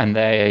it. And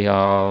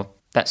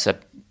that's a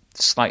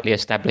slightly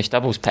established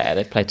doubles pair.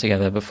 They've played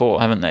together before,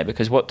 haven't they?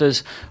 Because what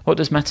does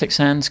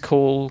Mattek-Sands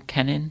call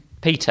Kenin?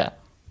 Peter.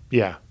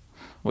 Yeah.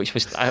 Which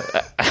was I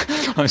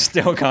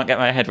still can't get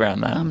my head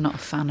around that. I'm not a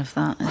fan of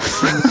that. It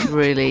seems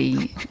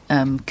really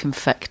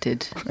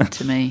confected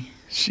to me.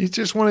 She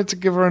just wanted to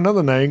give her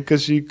another name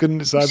because she couldn't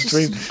decide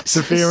between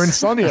Sophia and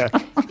Sonia.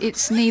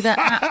 It's neither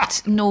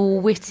apt nor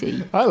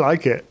witty. I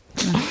like it.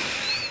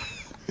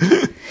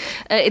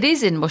 It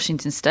is in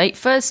Washington State.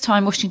 First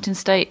time Washington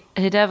State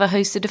had ever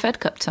hosted a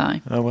Fed Cup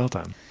tie. Oh, well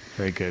done.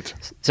 Very good.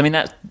 So, I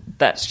mean,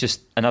 that's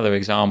just another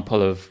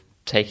example of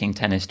taking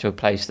tennis to a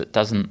place that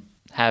doesn't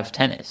have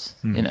tennis,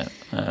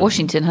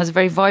 Washington has a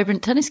very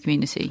vibrant tennis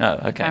community. Oh,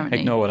 okay. Apparently.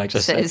 Ignore what I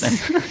just said.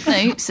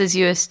 Says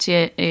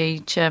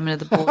USTA Chairman of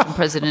the Board and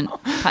President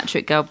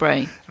Patrick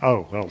Galbraith.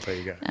 Oh, well, there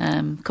you go.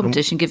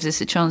 Competition gives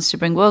us a chance to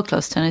bring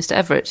world-class tennis to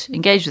Everett,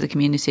 engage with the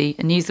community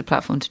and use the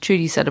platform to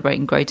truly celebrate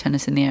and grow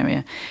tennis in the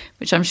area,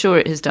 which I'm sure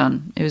it has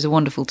done. It was a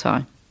wonderful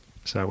tie.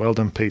 So, well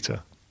done,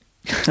 Peter.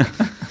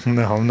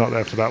 No, I'm not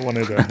there for that one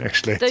either,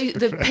 actually.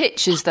 The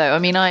pictures, though, I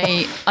mean,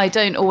 I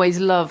don't always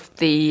love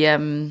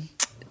the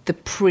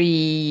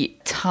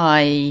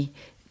pre-tie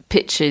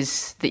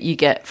pictures that you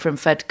get from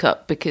Fed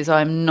Cup because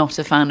I'm not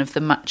a fan of the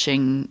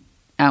matching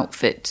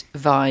outfit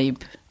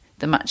vibe,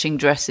 the matching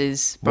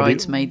dresses,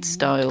 bridesmaid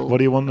style. What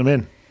do you want them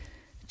in?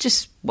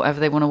 Just whatever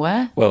they want to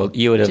wear. Well,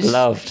 you would have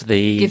loved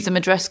give them a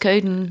dress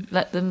code and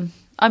let them.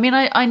 I mean,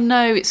 I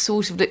know it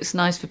sort of looks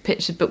nice for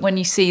pictures, but when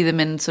you see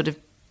them in sort of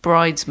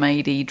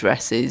bridesmaidy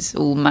dresses,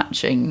 all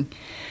matching,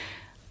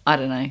 I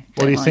don't know.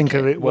 What do you think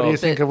of it? What do you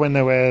think of when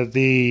they wear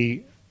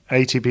the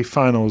ATP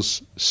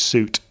Finals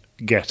suit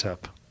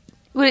get-up?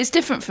 Well, it's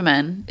different for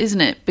men, isn't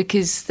it?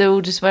 Because they're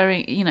all just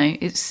wearing,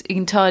 it's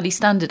entirely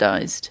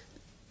standardised.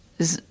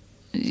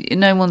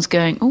 No one's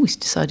going, oh, he's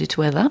decided to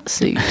wear that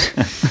suit.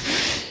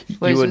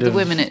 Whereas with the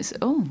women, it's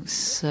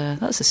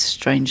that's a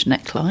strange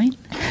neckline.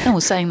 No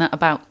one's saying that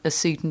about a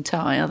suit and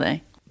tie, are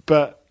they?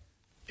 But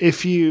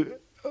if you're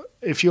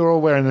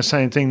all wearing the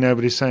same thing,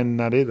 nobody's saying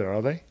that either,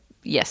 are they?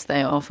 Yes,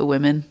 they are for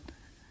women.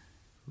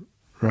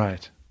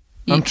 Right.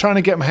 I'm trying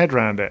to get my head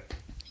around it.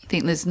 I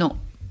think it's not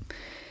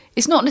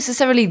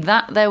necessarily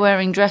that they're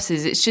wearing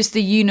dresses, it's just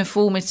the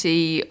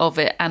uniformity of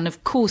it. And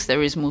of course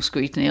there is more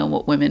scrutiny on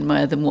what women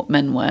wear than what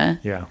men wear.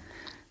 Yeah.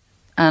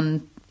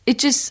 And it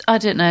just, I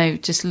don't know,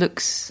 just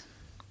looks...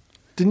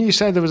 Didn't you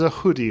say there was a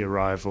hoodie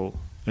arrival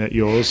at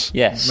yours?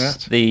 Yes,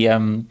 Matt?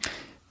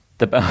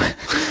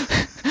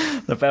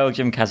 the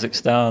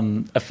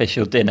Belgium-Kazakhstan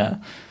official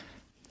dinner.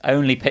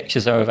 Only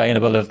pictures are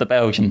available of the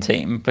Belgian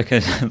team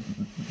because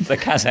the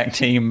Kazakh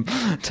team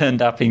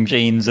turned up in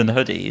jeans and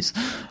hoodies.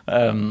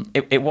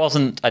 It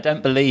wasn't. I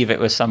don't believe it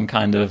was some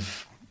kind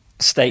of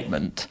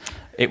statement.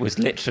 It was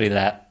literally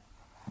that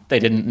they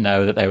didn't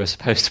know that they were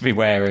supposed to be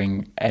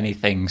wearing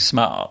anything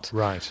smart.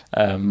 Right.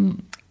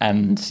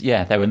 And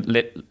yeah, there were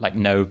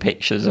no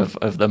pictures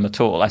of them at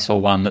all. I saw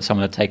one that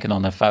someone had taken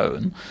on their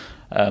phone.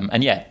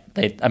 And yeah,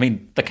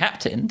 the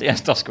captain,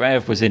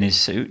 Doskarev, was in his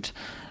suit,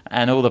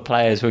 and all the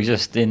players were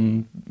just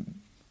in,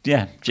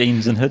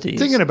 jeans and hoodies.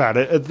 Thinking about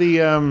it, the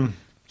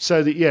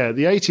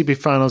ATP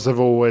finals have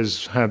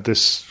always had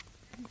this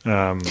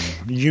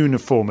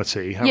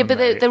uniformity. Yeah, but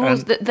they?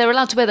 they're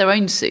allowed to wear their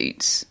own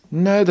suits.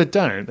 No, they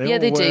don't. They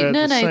do.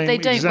 No, they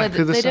don't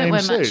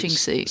wear matching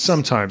suits. suits.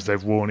 Sometimes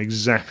they've worn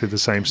exactly the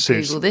same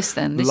suits. Google this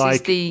then. This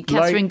is the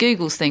Catherine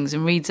Googles things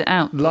and reads it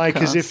out. Like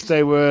podcast. as if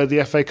they were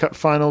the FA Cup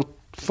final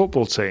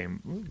football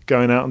team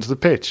going out onto the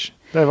pitch.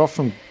 They've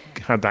often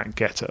had that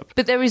get-up.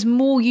 But there is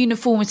more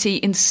uniformity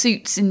in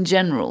suits in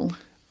general.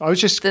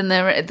 It's just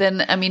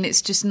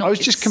not. I was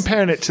just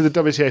comparing it to the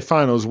WTA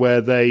finals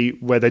where they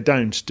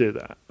don't do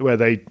that, where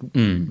they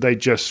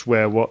just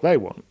wear what they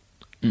want.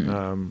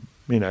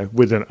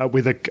 With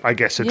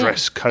a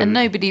dress code. And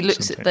nobody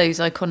looks at those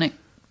iconic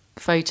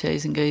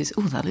photos and goes,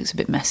 "Oh, that looks a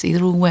bit messy."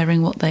 They're all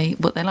wearing what they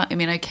like. I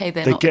mean, okay,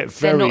 they're not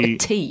a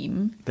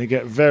team. They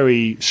get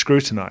very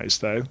scrutinised,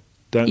 though,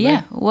 don't they?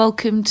 Yeah.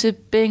 Welcome to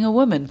being a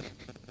woman.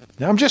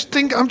 I'm just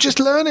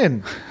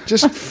learning,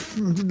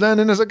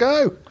 learning as I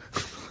go.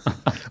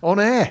 On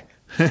air.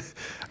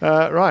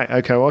 Right,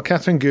 okay, well,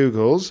 Catherine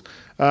Googles.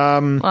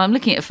 Well, I'm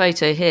looking at a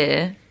photo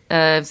here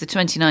of the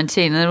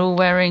 2019, and they're all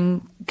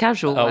wearing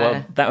casual wear.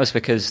 Well, that was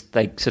because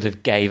they sort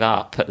of gave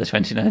up at the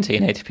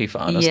 2019 ATP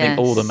finals. Yes. I think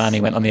all the money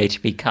went on the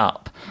ATP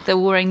Cup. They're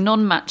wearing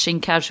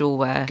non-matching casual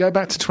wear. Go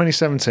back to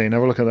 2017,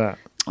 have a look at that.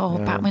 Oh,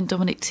 back when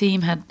Dominic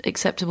Thiem had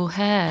acceptable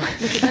hair.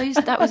 Look at those.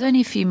 That was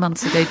only a few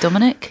months ago,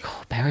 Dominic.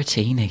 Oh,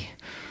 Berrettini.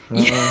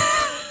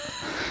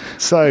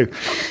 So,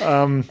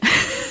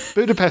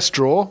 Budapest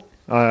draw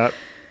has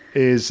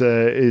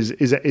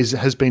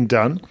been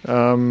done.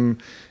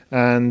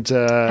 And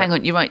hang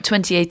on, you're right.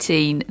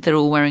 2018, they're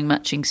all wearing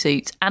matching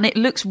suits, and it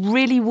looks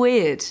really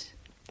weird.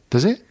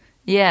 Does it?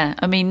 Yeah,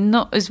 I mean,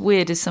 not as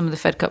weird as some of the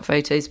Fed Cup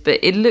photos, but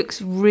it looks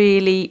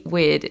really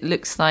weird. It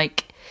looks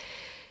like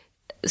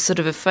sort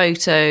of a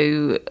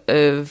photo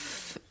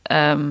of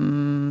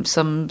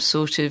some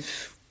sort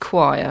of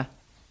choir.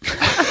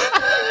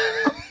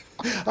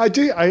 I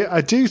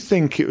do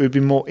think it would be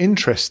more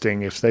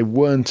interesting if they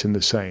weren't in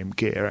the same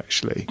gear,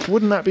 actually.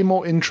 Wouldn't that be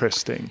more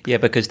interesting? Yeah,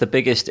 because the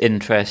biggest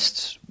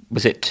interest,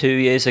 was it 2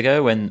 years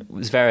ago when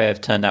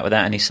Zverev turned out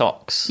without any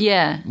socks?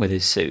 Yeah. With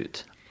his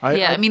suit.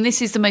 I mean,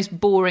 this is the most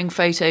boring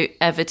photo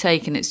ever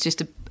taken. It's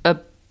just a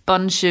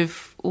bunch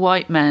of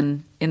white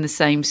men in the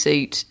same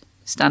suit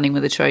standing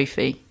with a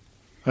trophy.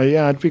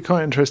 Yeah, I'd be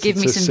quite interested to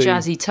see... Give me some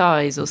jazzy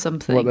ties or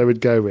something. What they would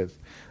go with.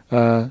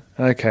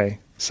 Okay.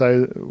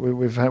 So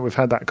we've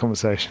had that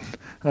conversation,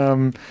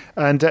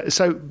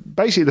 so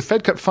basically the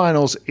Fed Cup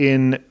finals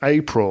in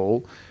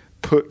April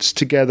puts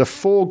together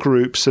 4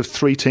 groups of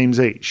 3 teams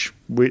each,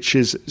 which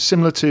is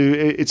similar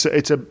to it's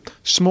a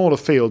smaller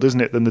field, isn't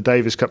it, than the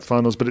Davis Cup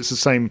finals, but it's the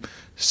same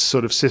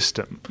sort of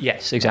system.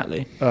 Yes,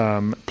 exactly.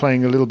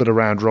 Playing a little bit of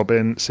round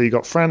robin. So you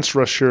got France,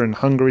 Russia, and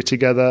Hungary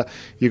together.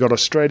 You got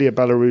Australia,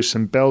 Belarus,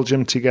 and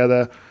Belgium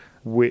together.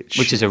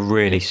 Which is a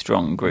really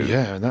strong group.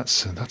 Yeah,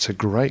 that's a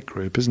great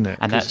group, isn't it?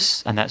 And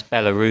that's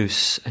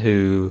Belarus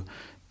who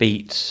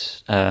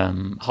beat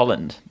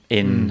Holland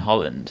in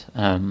Holland.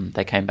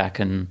 They came back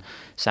and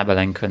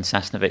Sabalenka and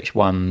Sasnovich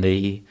won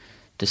the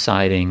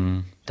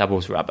deciding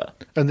doubles rubber.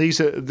 And these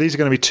are going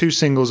to be 2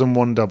 singles and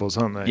 1 doubles,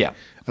 aren't they? Yeah.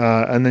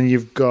 And then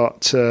you've got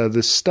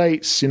the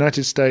States,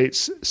 United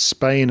States,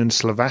 Spain, and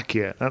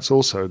Slovakia. That's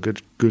also a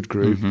good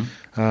group.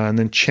 Mm-hmm. And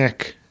then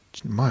Czech.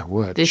 My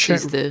word.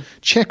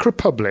 Czech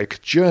Republic,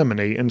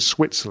 Germany, and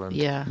Switzerland.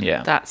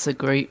 Yeah. That's a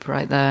group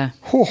right there.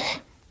 Oh,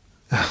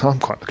 I'm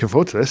quite looking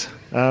forward to this.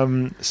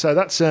 So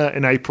that's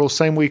in April,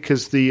 same week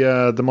as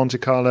the Monte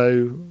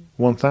Carlo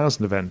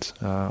 1000 event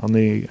on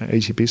the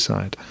ATP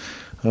side.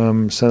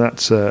 So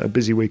that's a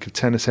busy week of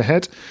tennis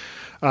ahead.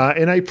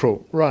 In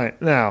April, right,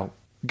 now,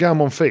 Gael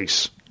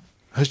Monfils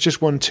has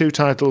just won 2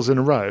 titles in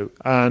a row,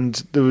 and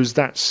there was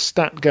that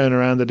stat going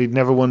around that he'd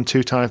never won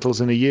 2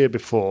 titles in a year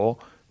before.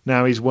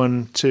 Now he's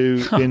won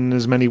 2 in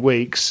as many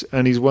weeks,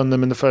 and he's won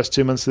them in the first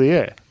 2 months of the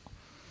year.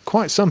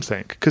 quite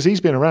something, because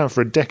he's been around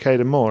for a decade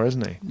and more,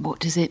 hasn't he?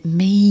 What does it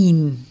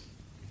mean?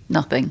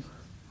 Nothing.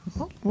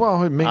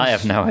 Well, it means... I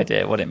have no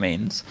idea what it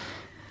means.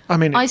 I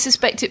mean... I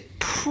suspect it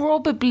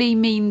probably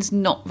means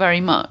not very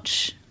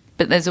much,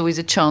 but there's always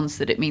a chance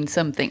that it means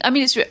something. I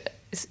mean,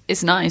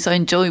 it's nice. I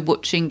enjoy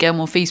watching Gael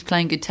Monfils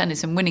playing good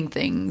tennis and winning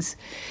things,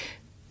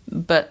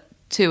 but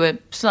to a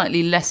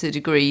slightly lesser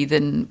degree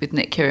than with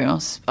Nick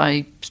Kyrgios,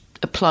 I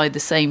apply the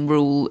same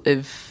rule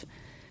of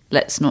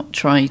let's not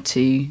try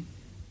to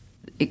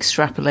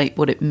extrapolate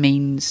what it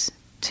means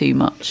too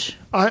much.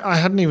 I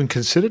hadn't even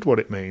considered what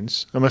it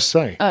means, I must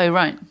say. Oh,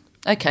 right.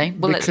 Okay,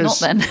 well, because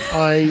let's not then.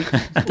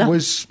 I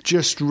was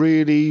just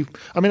really...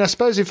 I mean, I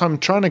suppose if I'm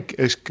trying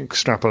to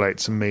extrapolate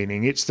some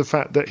meaning, it's the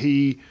fact that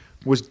he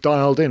was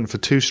dialed in for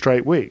 2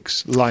 straight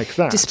weeks like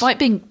that. Despite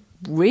being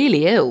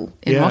really ill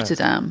in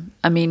Rotterdam.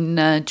 I mean,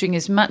 during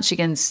his match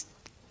against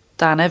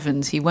Dan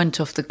Evans, he went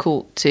off the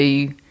court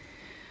to,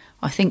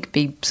 I think,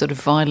 be sort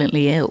of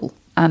violently ill.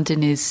 And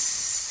in his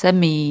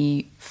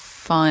semi-final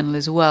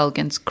as well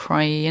against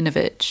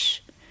Krajinovic,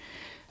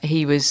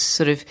 he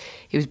was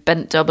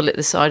bent double at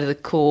the side of the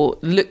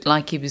court, looked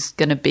like he was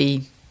going to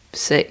be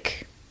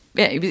sick.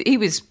 Yeah, he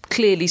was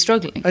clearly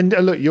struggling. And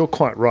look, you're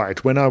quite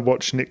right. When I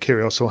watch Nick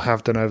Kyrgios, or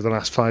have done over the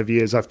last 5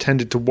 years, I've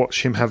tended to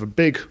watch him have a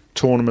big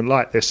tournament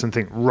like this and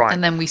think, right.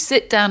 And then we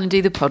sit down and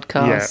do the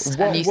podcast,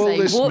 and you say,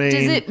 what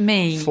does it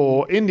mean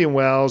for Indian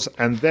Wells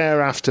and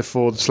thereafter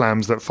for the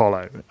slams that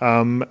follow?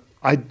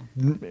 I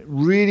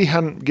really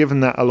hadn't given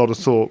that a lot of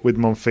thought with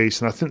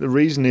Monfils, and I think the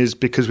reason is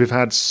because we've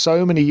had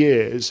so many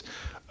years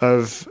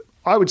of,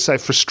 I would say,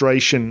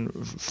 frustration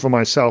for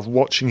myself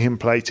watching him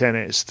play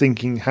tennis,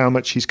 thinking how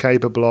much he's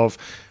capable of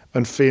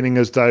and feeling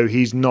as though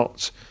he's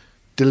not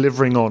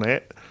delivering on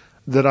it,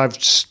 that I've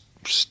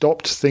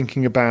stopped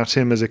thinking about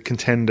him as a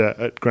contender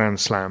at Grand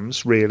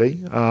Slams,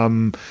 really.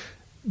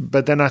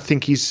 But then I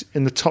think he's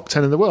in the top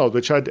 10 in the world,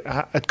 which had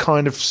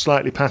kind of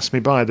slightly passed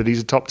me by, that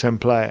he's a top 10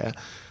 player.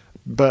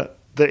 But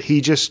that he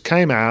just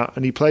came out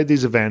and he played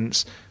these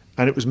events,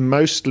 and it was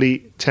mostly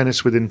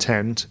tennis with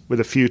intent, with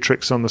a few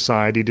tricks on the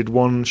side. He did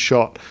one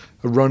shot,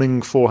 a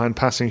running forehand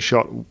passing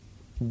shot,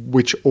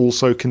 which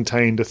also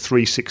contained a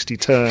 360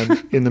 turn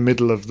in the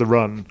middle of the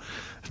run,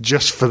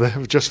 just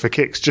for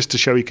kicks, just to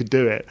show he could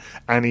do it,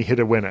 and he hit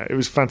a winner. It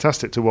was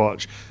fantastic to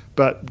watch.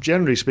 But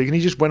generally speaking,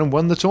 he just went and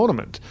won the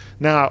tournament.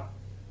 Now,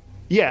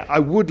 yeah, I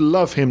would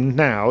love him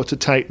now to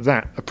take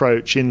that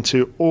approach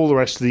into all the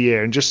rest of the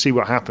year and just see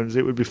what happens.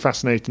 It would be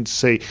fascinating to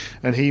see.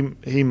 And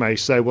he may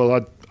say,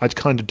 well, I'd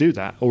kind of do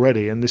that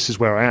already, and this is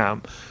where I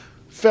am.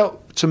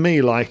 Felt to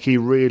me like he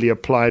really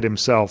applied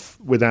himself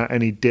without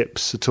any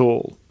dips at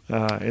all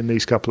in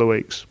these couple of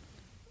weeks.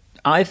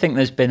 I think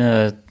there's been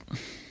a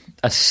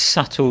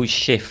subtle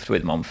shift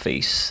with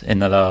Monfils in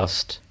the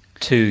last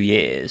 2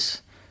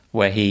 years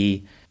where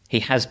he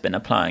has been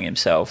applying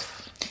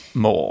himself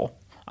more.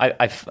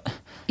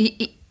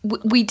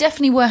 We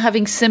definitely were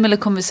having similar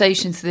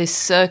conversations to this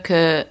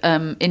circa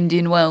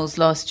Indian Wells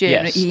last year.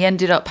 Yes. He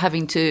ended up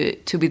having to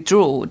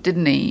withdraw,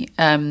 didn't he?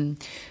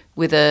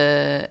 With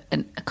I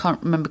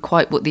can't remember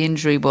quite what the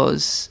injury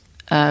was.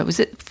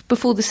 Was it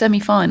before the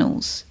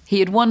semi-finals? He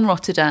had won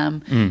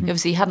Rotterdam.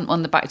 Obviously, he hadn't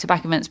won the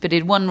back-to-back events, but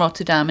he'd won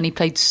Rotterdam and he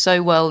played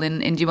so well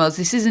in Indian Wells.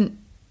 This isn't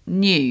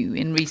new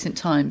in recent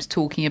times,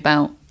 talking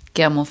about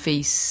Gael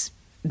Monfils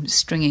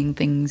stringing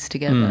things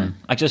together.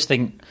 I just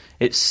think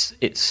it's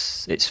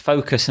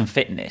focus and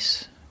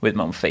fitness with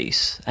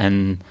Monfils,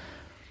 and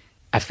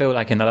I feel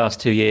like in the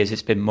last 2 years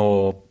it's been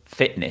more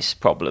fitness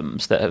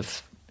problems that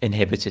have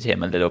inhibited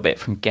him a little bit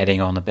from getting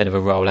on a bit of a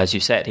roll. As you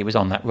said, he was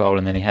on that roll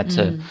and then he had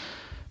to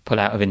pull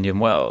out of Indian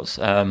Wells,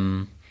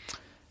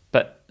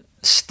 but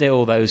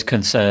still those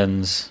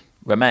concerns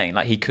remain.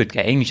 Like, he could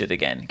get injured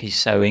again. He's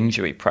so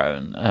injury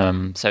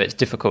prone, so it's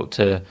difficult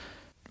to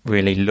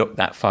really look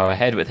that far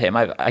ahead with him.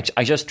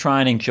 I just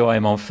try and enjoy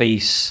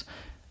Monfils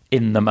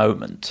in the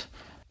moment,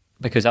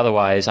 because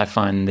otherwise I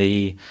find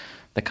the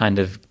kind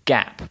of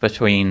gap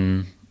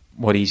between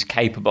what he's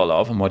capable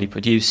of and what he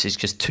produces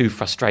just too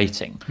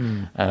frustrating.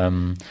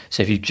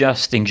 So if you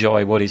just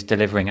enjoy what he's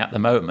delivering at the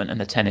moment and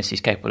the tennis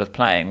he's capable of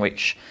playing,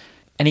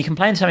 and he can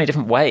play in so many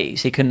different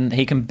ways. He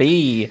can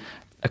be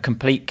a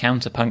complete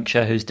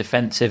counterpuncture who's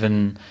defensive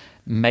and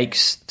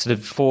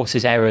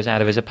forces errors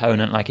out of his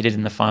opponent, like he did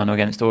in the final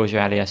against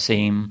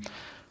Auger-Aliassime,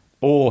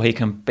 or he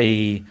can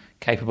be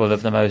capable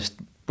of the most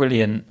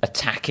brilliant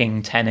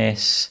attacking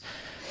tennis,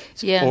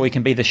 or he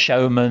can be the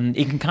showman.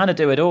 He can kind of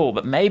do it all,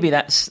 but maybe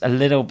that's a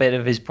little bit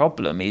of his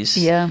problem.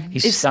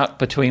 He's stuck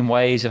between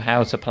ways of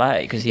how to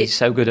play because he's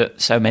so good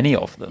at so many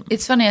of them.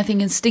 It's funny, I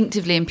think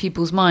instinctively in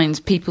people's minds,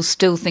 people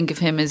still think of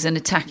him as an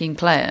attacking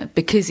player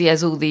because he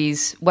has all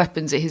these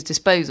weapons at his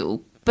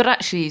disposal. But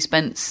actually, he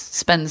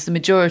spends the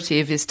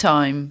majority of his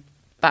time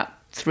about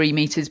 3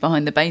 meters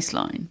behind the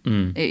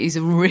baseline. He's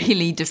a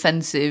really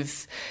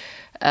defensive,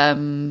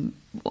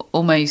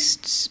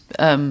 almost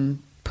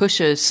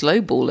pusher,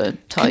 slow baller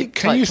type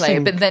player.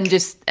 But then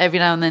just every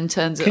now and then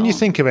turns it on. Can you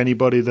think of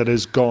anybody that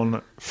has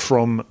gone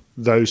from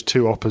those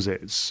two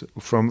opposites,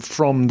 from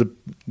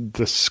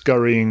the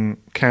scurrying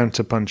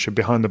counterpuncher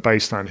behind the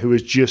baseline who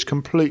has just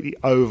completely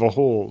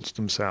overhauled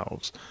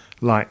themselves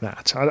like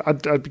that.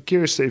 I'd be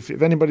curious if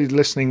anybody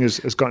listening has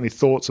got any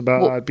thoughts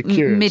about it. I'd be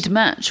curious.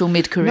 Mid-match or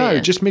mid-career? No,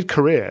 just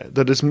mid-career.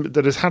 That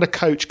has had a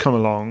coach come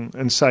along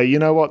and say, you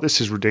know what,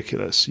 this is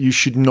ridiculous. You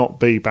should not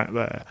be back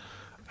there.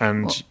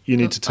 And you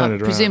need to turn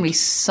it around. Presumably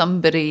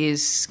somebody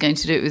is going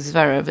to do it with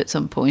Zverev at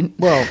some point.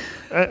 Well,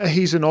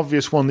 he's an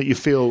obvious one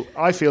that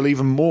I feel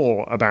even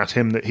more about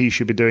him that he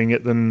should be doing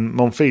it than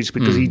Monfils,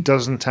 because he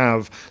doesn't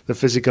have the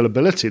physical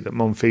ability that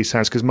Monfils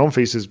has, because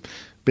Monfils has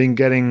been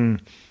getting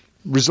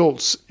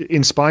results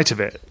in spite of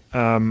it.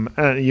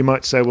 And you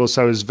might say, well,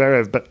 so has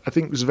Zverev, but I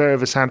think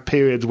Zverev has had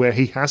periods where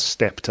he has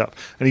stepped up,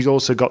 and he's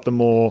also got the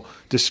more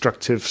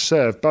destructive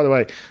serve. By the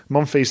way,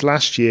 Monfils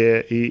last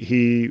year,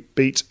 he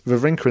beat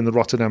Wawrinka in the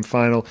Rotterdam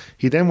final.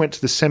 He then went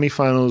to the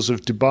semi-finals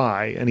of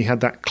Dubai, and he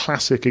had that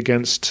classic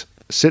against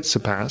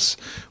Tsitsipas,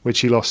 which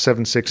he lost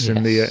 7-6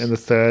 in the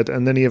third,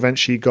 and then he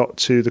eventually got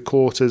to the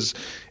quarters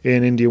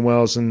in Indian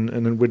Wells and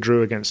then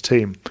withdrew against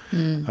Thiem.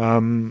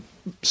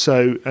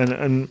 So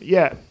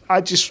yeah,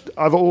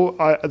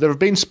 there have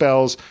been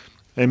spells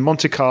in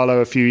Monte Carlo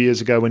a few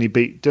years ago when he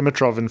beat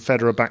Dimitrov and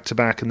Federer back to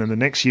back, and then the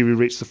next year he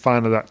reached the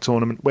final of that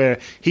tournament where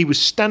he was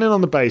standing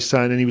on the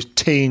baseline and he was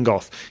teeing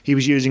off. He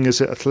was using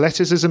his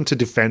athleticism to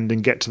defend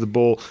and get to the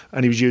ball,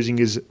 and he was using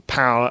his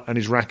power and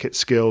his racket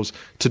skills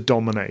to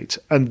dominate.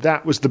 And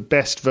that was the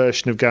best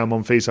version of Gael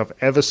Monfils I've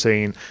ever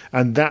seen,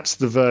 and that's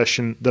the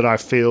version that I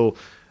feel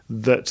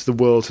that the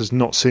world has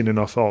not seen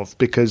enough of,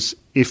 because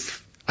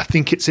I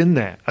think it's in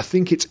there. I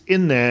think it's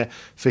in there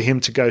for him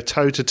to go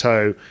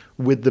toe-to-toe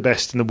with the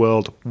best in the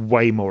world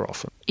way more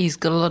often. He's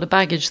got a lot of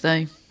baggage,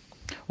 though.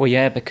 Well,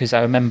 yeah, because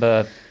I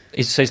remember...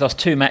 he's lost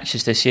 2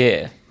 matches this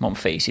year,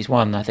 Monfils. He's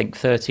won, I think,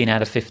 13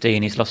 out of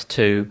 15. He's lost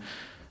 2.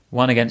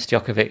 One against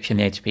Djokovic in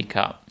the ATP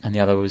Cup, and the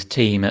other was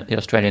Thiem at the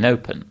Australian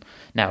Open.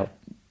 Now,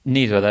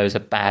 neither of those are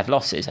bad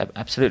losses.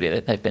 Absolutely,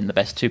 they've been the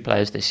best 2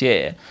 players this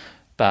year.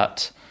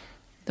 But...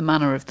 The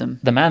manner of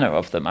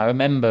them. I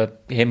remember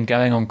him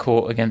going on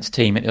court against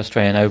Thiem at the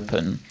Australian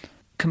Open,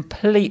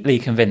 completely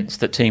convinced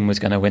that Thiem was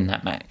going to win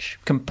that match.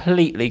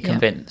 Completely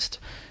convinced.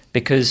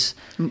 Because...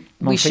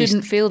 we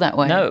shouldn't feel that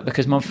way. No,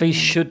 because Monfils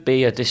should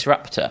be a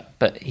disruptor,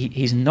 but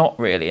he's not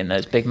really in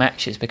those big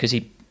matches, because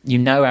you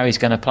know how he's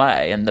going to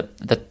play, and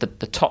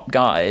the top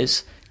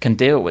guys can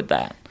deal with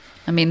that.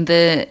 I mean,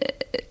 the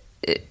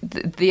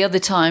other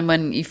time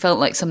when you felt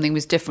like something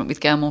was different with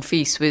Gael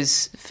Monfils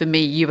was, for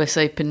me, US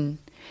Open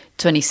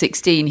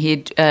 2016.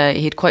 He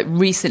had quite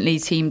recently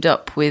teamed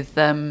up with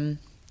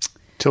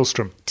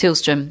Tillström,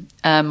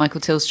 Michael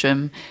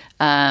Tillström,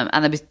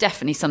 and there was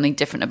definitely something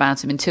different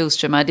about him in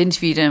Tillström. I'd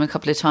interviewed him a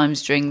couple of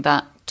times during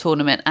that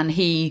tournament, and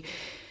he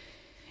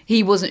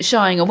wasn't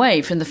shying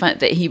away from the fact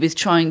that he was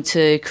trying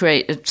to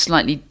create a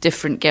slightly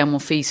different Gael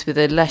Monfils with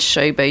a less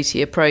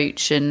showboaty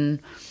approach.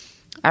 And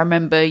I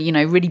remember,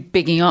 really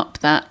bigging up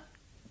that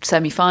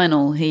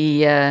semi-final.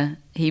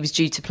 He was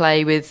due to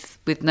play with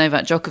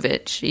Novak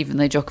Djokovic, even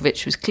though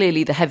Djokovic was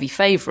clearly the heavy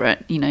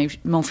favourite.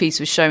 Monfils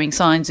was showing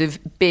signs of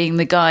being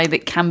the guy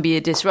that can be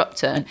a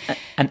disruptor.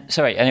 And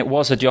it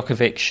was a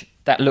Djokovic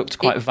that looked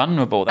quite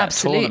vulnerable, that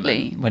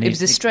absolutely. Tournament. It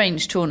was a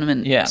strange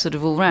tournament, sort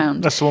of all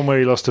round. That's the one where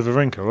he lost to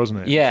Wawrinka,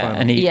 wasn't it? Yeah,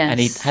 and he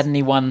hadn't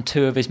he won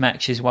 2 of his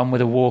matches, one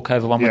with a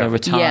walkover, one with a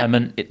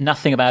retirement. Yeah.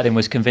 Nothing about him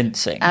was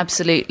convincing.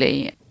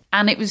 Absolutely.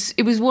 And it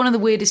was one of the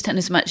weirdest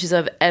tennis matches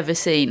I've ever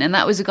seen. And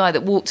that was a guy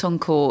that walked on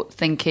court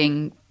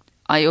thinking,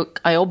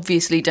 I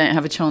obviously don't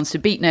have a chance to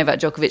beat Novak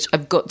Djokovic.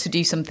 I've got to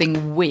do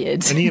something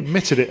weird. And he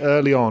admitted it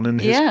early on in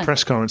his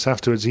press conference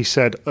afterwards. He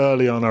said,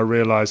 early on, I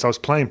realised I was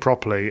playing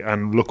properly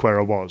and look where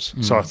I was.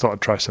 So I thought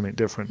I'd try something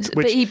different.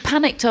 But he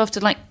panicked after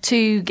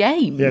 2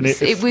 games. Yeah, and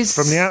it was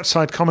from the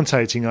outside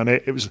commentating on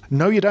it. It was,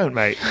 no, you don't,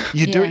 mate.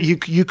 You do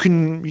it. You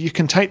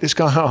can take this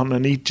guy on,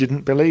 and he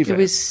didn't believe it. It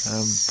was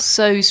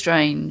so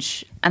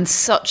strange, and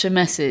such a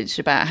message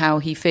about how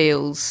he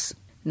feels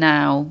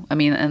now. I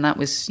mean, and that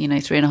was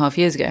 3.5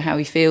 years ago. How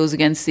he feels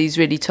against these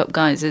really top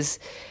guys. There's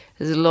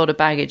a lot of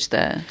baggage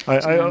there.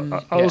 I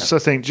also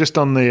think, just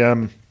on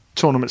the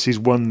tournaments he's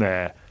won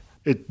there,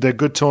 they're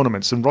good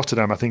tournaments. And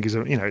Rotterdam, I think, is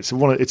it's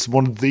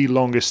one of the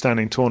longest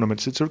standing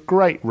tournaments. It's a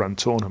great run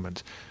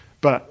tournament,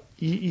 but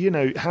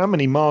how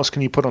many miles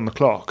can you put on the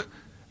clock,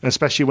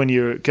 especially when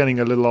you're getting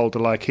a little older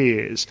like he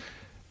is?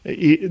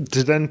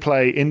 To then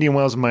play Indian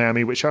Wells and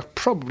Miami, which are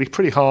probably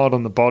pretty hard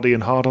on the body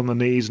and hard on the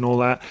knees and all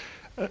that.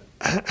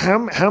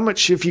 How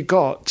much have you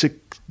got to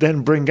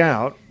then bring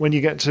out when you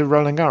get to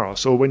Roland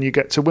Garros, or when you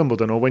get to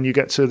Wimbledon, or when you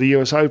get to the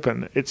US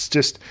Open? It's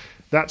just,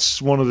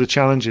 that's one of the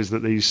challenges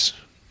that these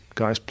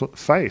guys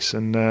face.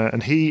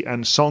 And he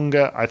and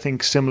Tsonga, I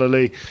think,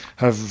 similarly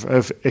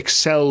have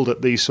excelled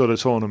at these sort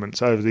of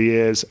tournaments over the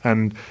years,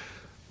 and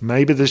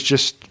maybe there's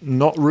just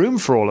not room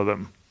for all of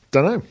them.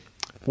 Don't know.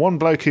 One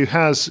bloke who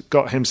has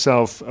got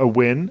himself a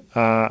win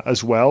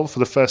as well for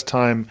the first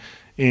time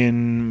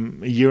in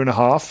a year and a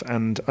half,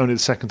 and only the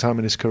second time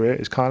in his career,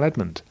 is Kyle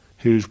Edmund,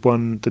 who's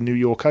won the New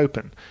York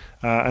Open.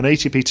 an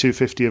ATP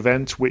 250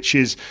 event, which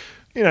is,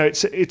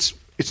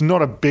 it's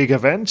not a big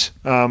event,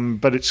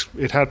 but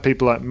it had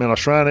people like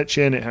Milos Raonic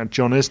in, it had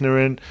John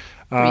Isner in.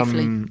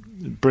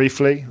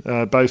 Briefly.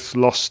 Both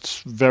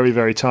lost very,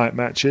 very tight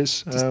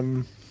matches.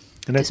 And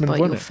Edmund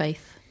won your it.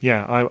 faith.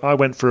 Yeah, I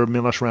went for a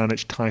Milos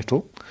Raonic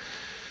title.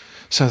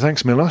 So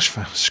thanks, Milos,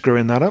 for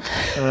screwing that up.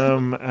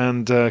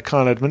 And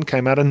Kyle Edmund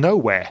came out of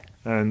nowhere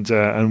and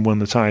won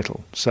the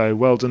title. So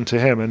well done to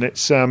him. And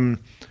it's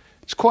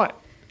quite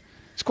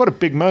a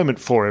big moment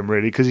for him,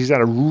 really, because he's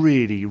had a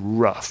really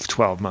rough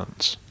 12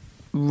 months.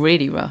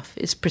 Really rough.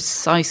 It's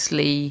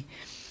precisely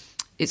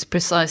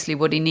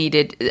what he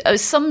needed.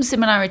 Some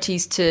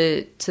similarities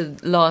to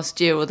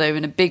last year, although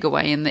in a bigger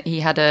way, in that he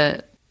had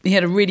a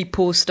really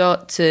poor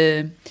start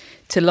to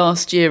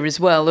last year as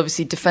well.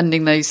 Obviously,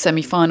 defending those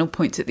semi-final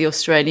points at the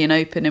Australian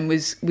Open, and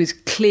was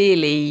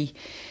clearly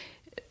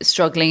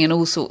struggling in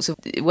all sorts of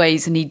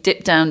ways. And he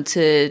dipped down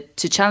to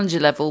challenger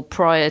level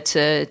prior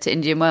to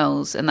Indian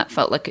Wells, and that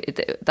felt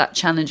like that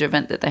challenger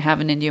event that they have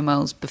in Indian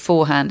Wells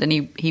beforehand.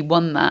 And he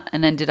won that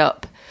and ended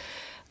up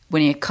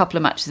winning a couple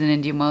of matches in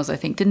Indian Wells, I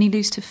think. Didn't he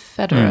lose to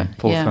Federer?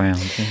 Fourth round.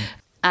 Yeah.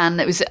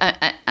 And it was,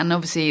 and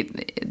obviously,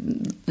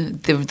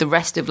 the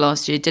rest of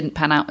last year didn't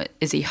pan out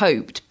as he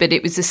hoped. But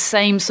it was the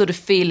same sort of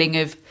feeling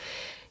of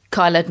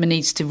Kyle Edmund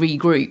needs to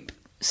regroup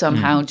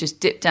somehow, just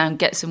dip down,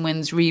 get some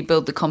wins,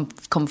 rebuild the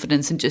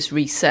confidence, and just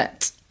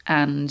reset.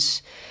 And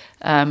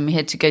he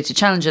had to go to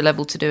challenger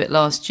level to do it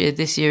last year.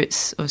 This year,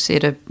 it's obviously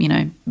at a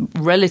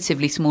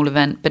relatively small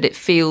event, but it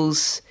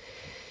feels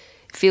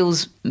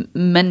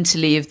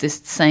mentally of the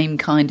same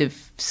kind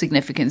of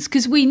significance,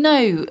 because we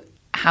know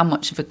how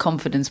much of a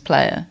confidence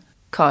player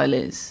Kyle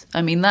is.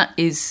 I mean,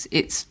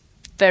 it's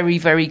very,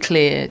 very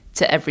clear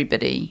to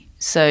everybody.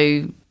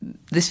 So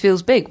this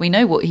feels big. We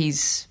know what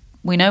he's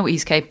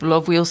capable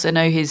of. We also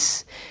know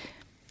his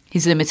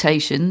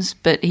limitations,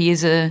 but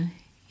he's a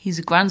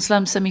Grand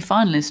Slam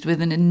semi-finalist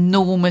with an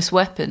enormous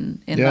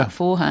weapon in that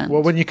forehand.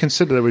 Well, when you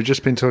consider that we've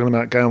just been talking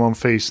about Gael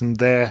Monfils and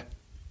their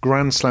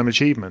Grand Slam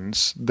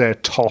achievements, their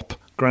top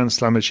Grand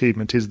Slam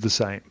achievement is the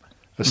same,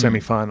 a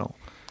semi-final.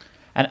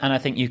 And I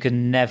think you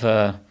can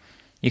never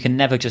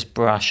just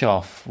brush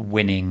off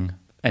winning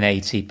an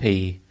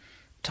ATP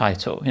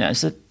title.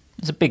 It's a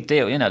big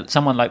deal.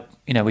 Someone like,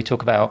 we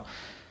talk about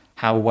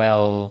how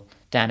well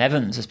Dan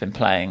Evans has been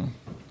playing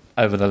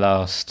over the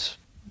last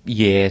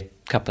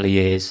couple of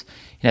years.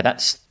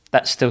 That's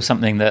still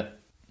something that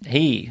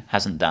he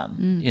hasn't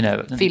done.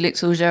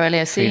 Felix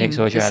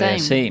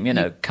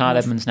Auger-Aliassime. Kyle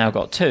Edmund's now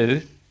got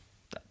 2.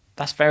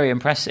 That's very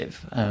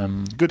impressive.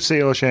 Good to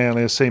see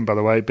Auger-Aliassime, by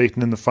the way,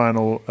 beaten in the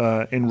final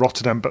in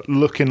Rotterdam, but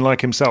looking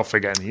like himself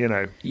again,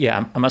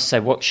 Yeah, I must say,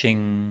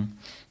 watching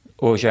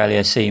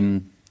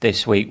Auger-Aliassime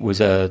this week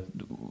was a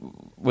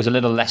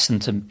little lesson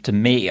to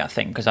me, I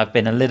think, because I've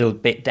been a little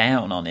bit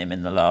down on him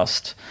in the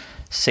last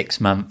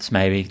 6 months,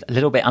 maybe. A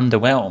little bit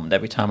underwhelmed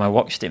every time I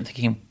watched him,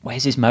 thinking,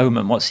 where's his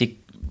moment?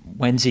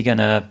 When's he going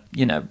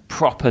to,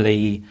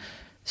 properly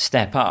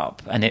step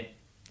up? And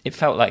it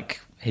felt like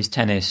his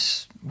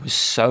tennis was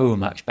so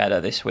much better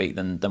this week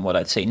than what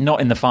I'd seen.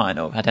 Not in the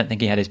final. I don't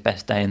think he had his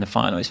best day in the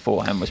final. His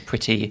forehand was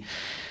pretty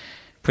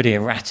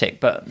erratic.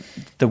 But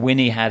the win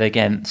he had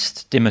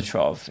against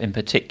Dimitrov in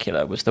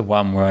particular was the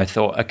one where I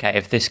thought, okay,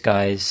 if this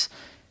guy's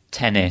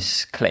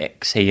tennis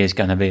clicks, he is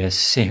going to be a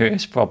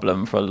serious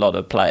problem for a lot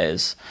of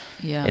players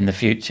in the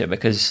future,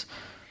 because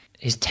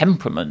his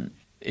temperament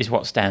is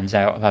what stands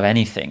out above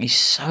anything. He's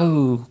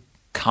so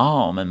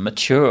calm and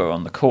mature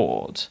on the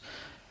court.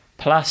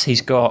 Plus,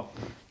 he's got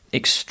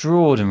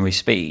extraordinary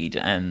speed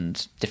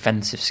and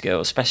defensive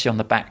skills, especially on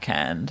the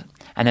backhand.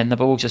 And then the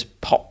ball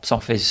just pops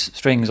off his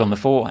strings on the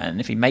forehand.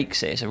 If he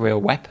makes it, it's a real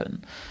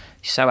weapon.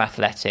 He's so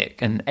athletic,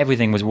 and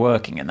everything was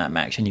working in that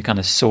match. And you kind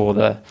of saw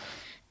the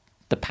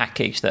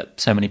package that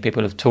so many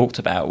people have talked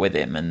about with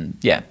him. And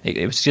yeah,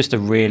 it was just a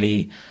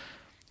really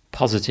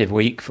positive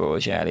week for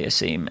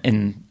Auger-Aliassime.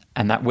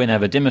 And that win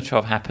over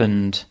Dimitrov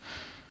happened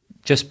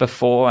just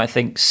before, I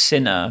think,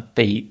 Sinner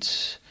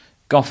beat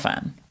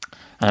Goffin.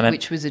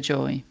 Which was a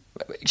joy.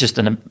 Just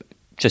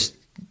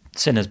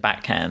Sinner's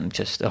backhand,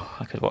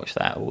 I could watch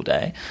that all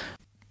day.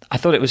 I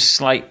thought it was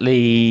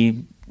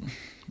slightly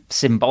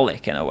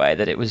symbolic in a way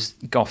that it was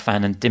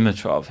Goffin and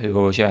Dimitrov who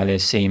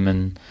Auger-Aliassime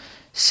and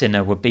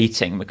Sinner were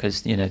beating,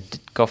 because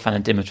Goffin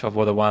and Dimitrov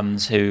were the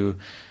ones who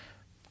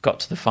got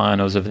to the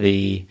finals of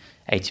the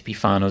ATP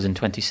finals in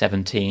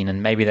 2017,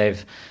 and maybe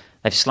they've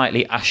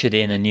slightly ushered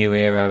in a new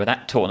era of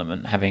that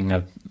tournament, having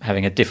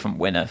a different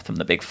winner from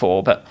the Big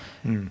Four. But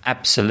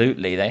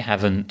absolutely, they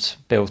haven't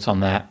built on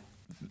that.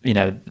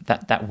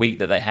 That week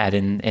that they had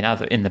in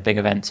the big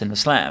events in the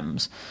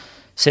slams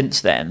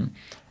since then,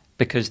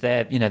 because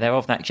they're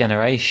of that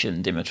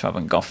generation, Dimitrov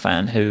and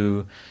Goffin,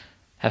 who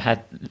have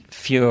had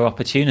fewer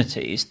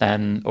opportunities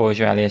than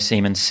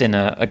Auger-Aliassime and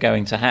Sinner are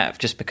going to have,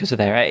 just because of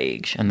their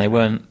age, and they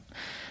weren't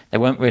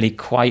really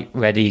quite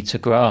ready to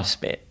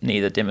grasp it,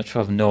 neither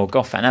Dimitrov nor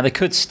Goffin. Now they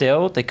could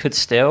still,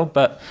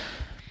 but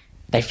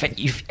I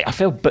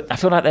feel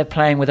like they're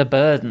playing with a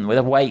burden, with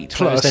a weight.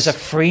 Plus, there's a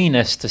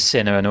freeness to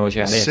Sinner and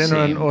Auger-Aliassime.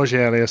 Sinner and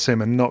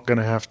Auger-Aliassime are not going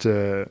to have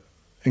to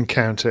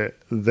encounter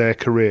their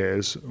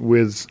careers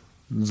with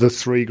the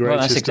three greatest.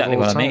 Well, that's exactly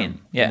of all what time. I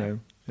mean. Yeah, You know,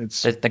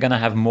 they're going to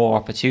have more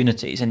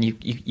opportunities, and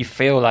you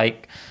feel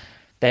like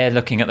they're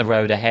looking at the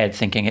road ahead,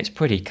 thinking it's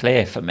pretty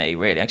clear for me.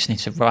 Really, I just need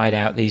to ride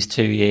out these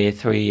 2 year,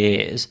 3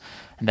 years.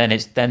 And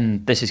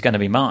then this is going to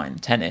be mine,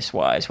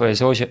 tennis-wise.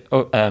 Whereas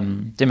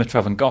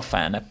Dimitrov and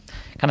Goffin are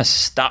kind of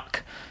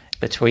stuck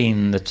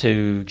between the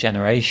two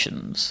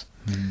generations.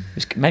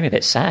 It made me a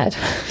bit sad.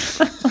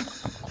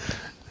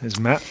 There's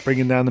Matt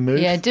bringing down the mood.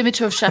 Yeah,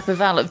 Dimitrov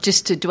Shapovalov,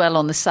 just to dwell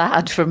on the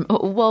sad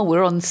while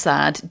we're on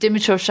sad,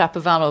 Dimitrov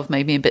Shapovalov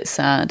made me a bit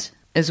sad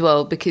as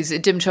well, because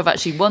Dimitrov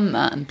actually won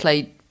that and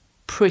played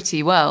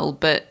pretty well,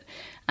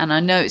 and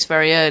I know it's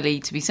very early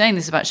to be saying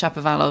this about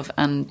Shapovalov,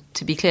 and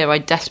to be clear, I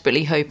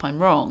desperately hope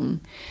I'm wrong,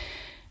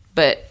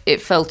 but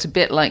it felt a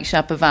bit like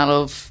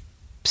Shapovalov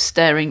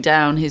staring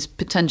down his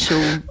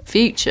potential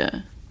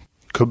future.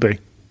 Could be.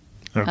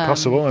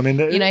 Possible. I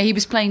mean, he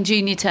was playing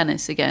junior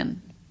tennis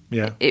again.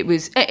 Yeah,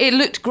 it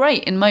looked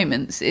great in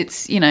moments.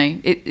 It's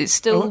it's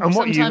still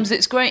sometimes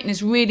it's great and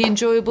it's really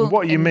enjoyable.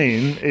 What you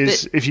mean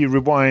is, if you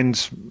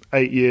rewind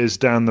 8 years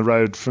down the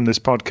road from this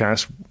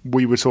podcast,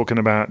 we were talking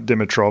about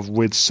Dimitrov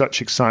with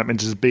such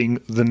excitement as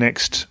being the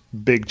next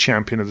big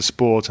champion of the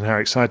sport, and how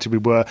excited we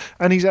were.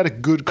 And he's had a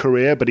good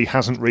career, but he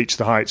hasn't reached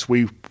the heights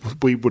we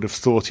would have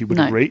thought he would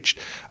have reached.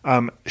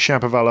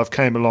 Shapovalov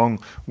came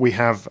along. We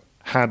have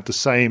had the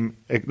same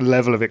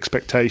level of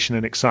expectation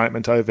and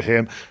excitement over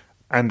him.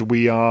 And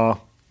we're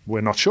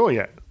not sure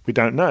yet. We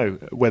don't know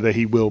whether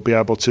he will be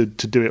able to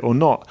do it or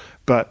not.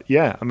 But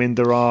yeah, I mean,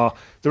 there are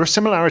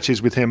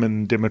similarities with him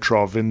and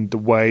Dimitrov in the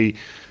way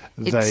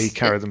they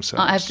carry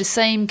themselves. I have the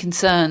same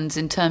concerns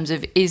in terms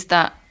of, is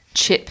that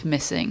chip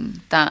missing?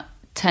 That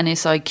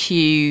tennis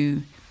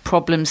IQ,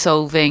 problem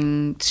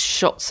solving,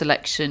 shot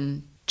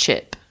selection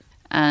chip.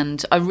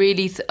 And I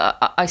really,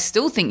 I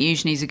still think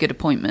Eugénie's a good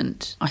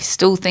appointment. I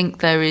still think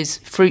there is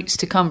fruits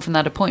to come from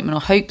that appointment,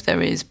 or hope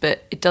there is.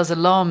 But it does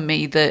alarm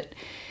me that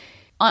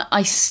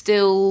I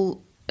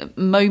still,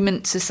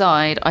 moments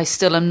aside, I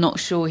still am not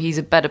sure he's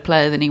a better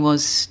player than he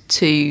was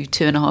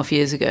 2.5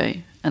 years ago.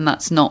 And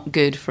that's not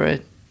good for a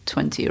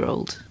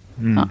 20-year-old.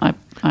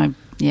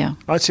 Yeah.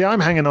 I'd say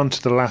I'm hanging on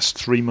to the last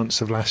 3 months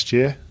of last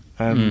year.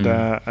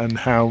 And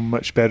how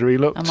much better he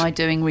looked. Am I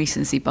doing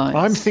recency bias?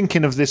 I'm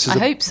thinking of this as I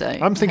hope so.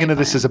 I'm thinking of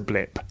this as a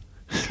blip.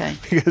 Okay.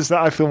 Because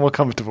I feel more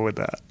comfortable with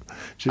that.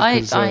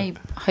 I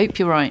hope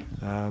you're right.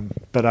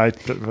 But I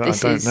don't know.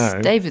 This is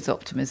David's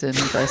optimism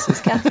versus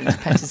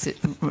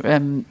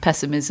Catherine's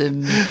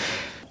pessimism,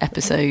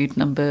 episode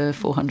number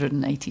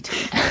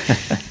 482.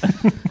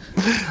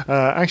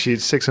 Actually,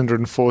 it's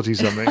 640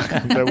 something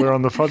that we're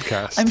on the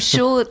podcast. I'm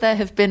sure there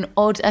have been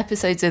odd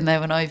episodes in there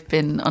when I've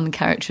been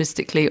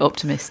uncharacteristically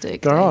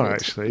optimistic. There are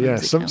actually, yeah.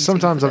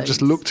 Sometimes I've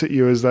just looked at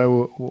you as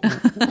though,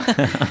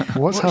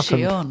 what's happened?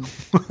 She on?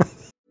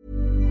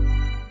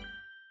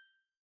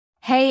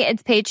 Hey,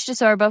 it's Paige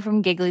DeSorbo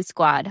from Giggly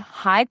Squad.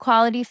 High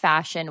quality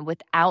fashion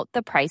without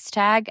the price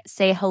tag.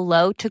 Say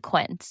hello to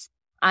Quince.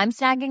 I'm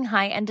snagging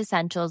high-end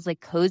essentials like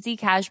cozy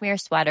cashmere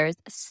sweaters,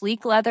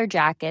 sleek leather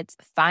jackets,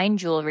 fine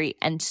jewelry,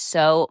 and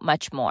so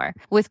much more.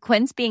 With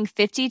Quince being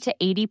 50 to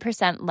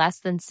 80% less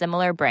than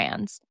similar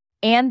brands.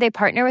 And they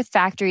partner with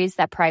factories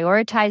that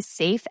prioritize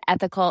safe,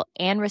 ethical,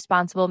 and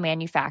responsible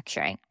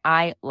manufacturing.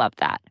 I love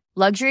that.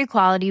 Luxury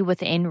quality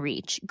within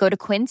reach. Go to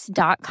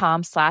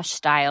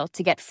quince.com/style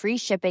to get free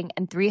shipping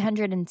and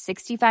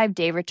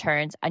 365-day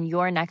returns on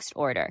your next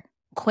order.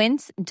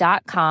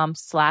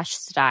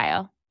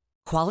 Quince.com/style.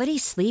 Quality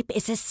sleep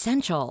is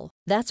essential.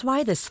 That's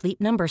why the Sleep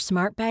Number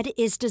Smart Bed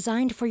is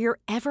designed for your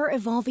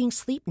ever-evolving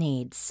sleep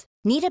needs.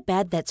 Need a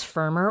bed that's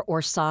firmer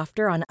or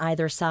softer on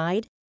either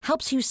side?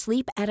 Helps you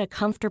sleep at a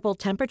comfortable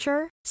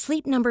temperature?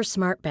 Sleep Number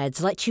Smart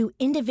Beds let you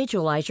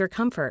individualize your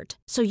comfort,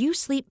 so you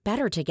sleep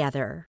better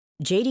together.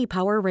 J.D.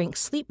 Power ranks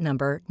Sleep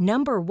Number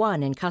number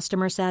 1 in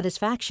customer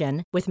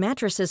satisfaction with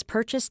mattresses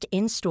purchased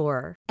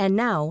in-store. And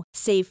now,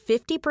 save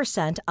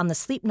 50% on the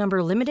Sleep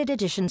Number Limited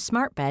Edition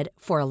Smart Bed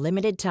for a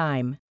limited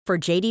time. For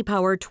J.D.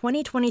 Power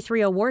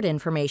 2023 award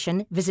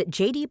information, visit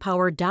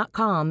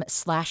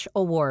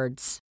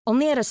jdpower.com/awards.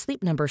 Only at a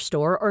Sleep Number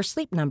store or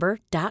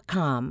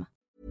sleepnumber.com.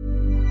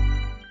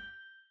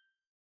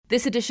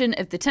 This edition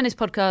of the Tennis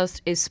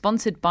Podcast is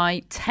sponsored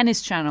by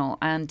Tennis Channel,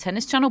 and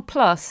Tennis Channel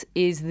Plus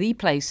is the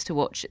place to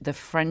watch the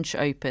French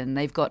Open.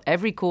 They've got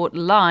every court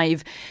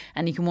live,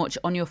 and you can watch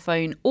on your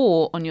phone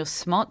or on your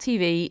smart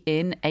TV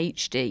in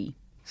HD.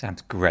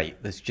 Sounds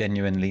great. There's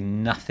genuinely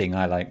nothing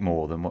I like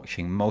more than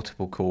watching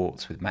multiple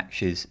courts with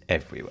matches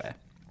everywhere.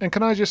 And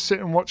can I just sit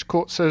and watch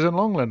Court Says in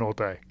Longland all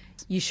day?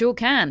 You sure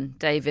can,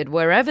 David.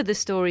 Wherever the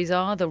stories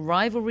are, the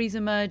rivalries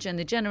emerge and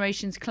the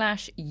generations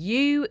clash,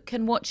 you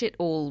can watch it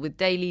all with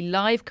daily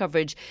live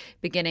coverage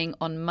beginning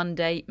on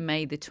Monday,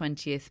 May the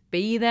 20th.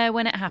 Be there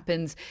when it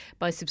happens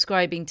by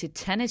subscribing to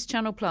Tennis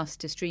Channel Plus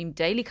to stream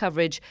daily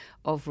coverage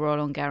of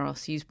Roland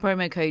Garros. Use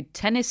promo code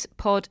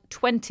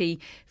TennisPod20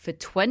 for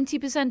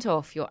 20%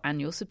 off your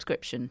annual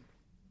subscription.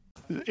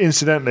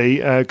 Incidentally,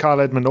 Kyle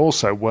Edmund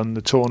also won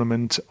the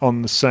tournament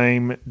on the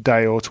same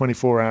day or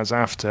 24 hours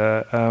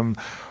after.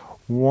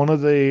 One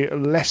of the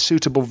less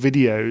suitable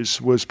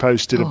videos was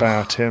posted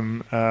about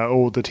him,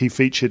 or that he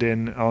featured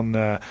in on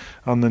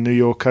the New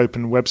York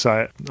Open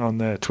website on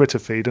their Twitter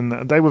feed,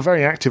 and they were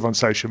very active on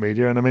social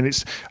media. And I mean,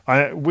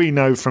 we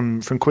know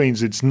from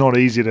Queens, it's not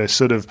easy to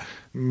sort of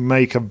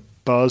make a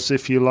buzz,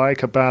 if you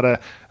like, about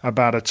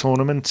a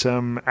tournament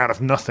out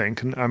of nothing.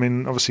 I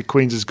mean, obviously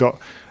Queens has got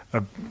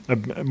a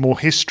more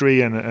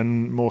history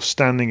and more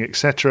standing,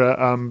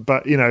 etc.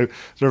 But there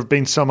have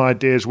been some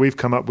ideas we've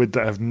come up with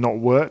that have not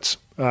worked.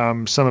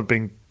 Some have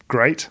been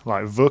great,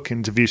 like Vuk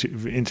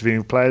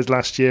interviewing players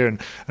last year,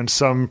 and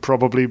some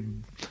probably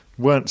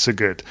weren't so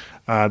good.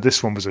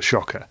 This one was a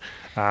shocker,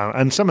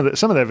 and some of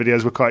their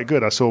videos were quite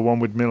good. I saw one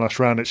with Milos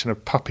Raonic and a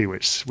puppy,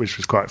 which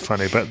was quite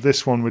funny. But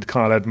this one with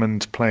Kyle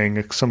Edmund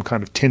playing some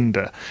kind of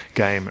Tinder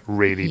game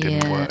really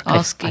didn't work.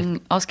 Asking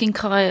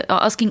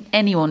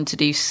anyone to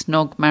do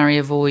snog, marry,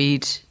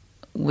 avoid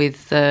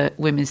with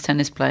women's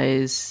tennis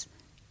players.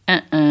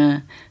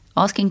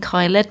 Asking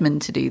Kyle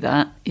Edmund to do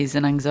that is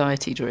an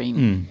anxiety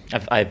dream.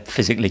 I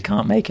physically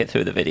can't make it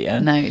through the video.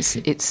 No,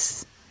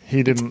 it's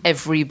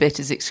every bit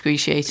as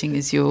excruciating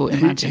as you're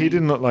imagining. He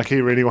didn't look like he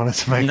really wanted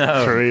to make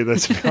it through either,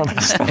 to be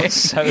honest. I'm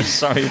so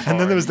sorry for And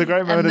then there was the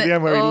great moment at the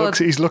end where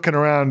he's looking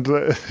around.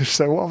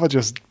 So what have I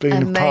just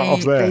been part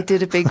of there? They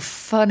did a big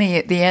funny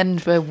at the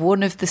end where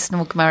one of the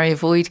snog, marry,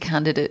 avoid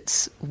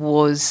candidates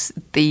was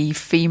the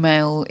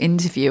female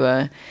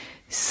interviewer.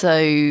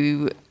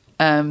 So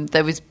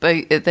there was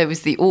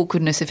the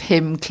awkwardness of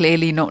him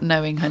clearly not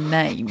knowing her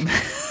name.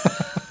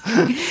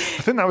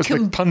 I think that was the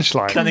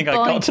punchline. I think I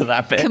got to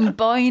that bit.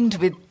 Combined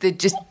with the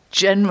just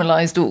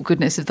generalised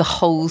awkwardness of the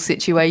whole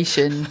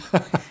situation.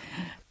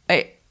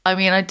 I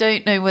mean, I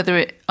don't know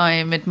whether I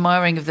am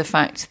admiring of the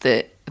fact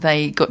that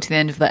they got to the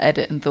end of that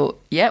edit and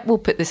thought, yeah, we'll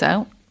put this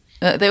out.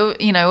 There were,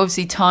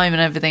 obviously time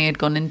and everything had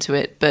gone into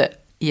it,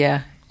 but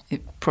yeah,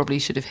 it probably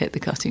should have hit the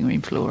cutting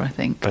room floor, I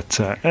think. But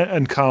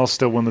and Kyle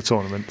still won the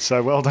tournament,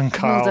 so well done,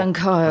 Kyle. Well done,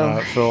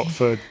 Kyle.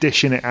 For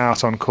dishing it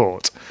out on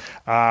court.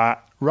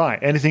 Right,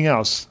 anything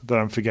else that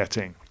I'm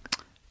forgetting?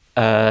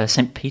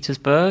 St.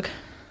 Petersburg.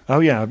 Oh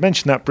yeah, I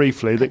mentioned that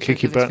briefly. That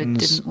Kiki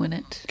Bertens didn't win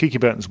it. Kiki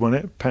Bertens won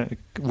it.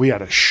 We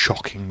had a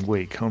shocking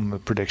week on the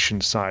prediction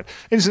side.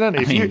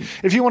 Incidentally,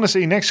 if you want to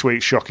see next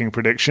week's shocking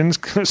predictions,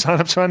 sign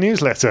up to our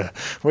newsletter,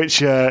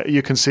 which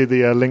you can see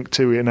the link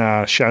to in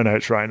our show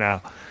notes right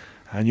now,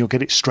 and you'll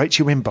get it straight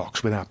to your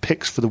inbox with our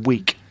picks for the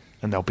week,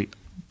 and they'll be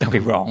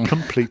wrong,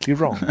 completely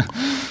wrong,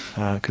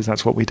 because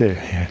that's what we do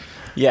here.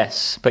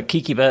 Yes, but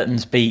Kiki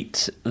Bertens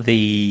beat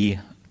the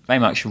very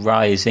much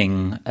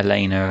rising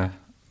Elena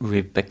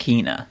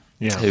Rybakina,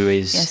 who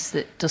is... Yes,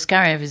 that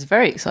Doskariev is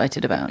very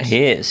excited about.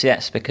 He is,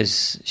 yes,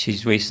 because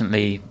she's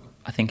recently,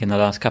 I think in the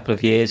last couple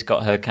of years,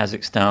 got her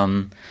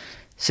Kazakhstan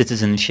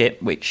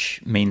citizenship,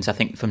 which means I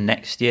think from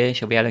next year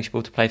she'll be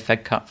eligible to play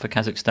Fed Cup for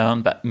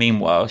Kazakhstan. But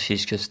meanwhile, I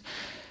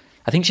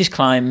think she's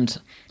climbed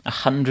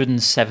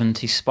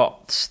 170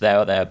 spots there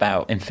or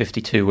thereabout in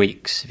 52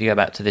 weeks. If you go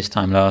back to this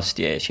time last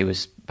year, she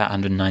was about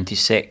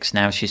 196.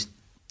 Now she's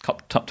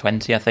top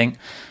 20, I think.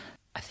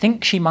 I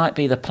think she might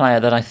be the player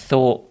that I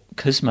thought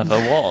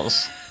Kuzmova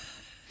was.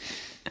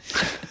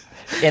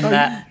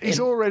 He's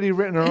already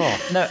written her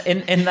off. No,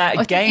 in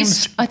that game...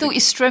 I thought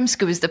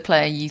Yastremska was the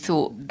player you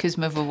thought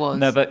Kuzmova was.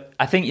 No, but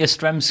I think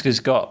Yastremska's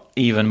got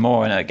even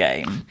more in her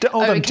game.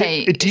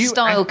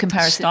 Style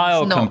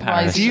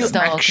comparison. Do you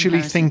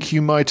actually think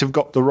you might have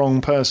got the wrong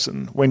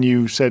person when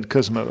you said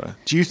Kuzmova?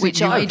 Do you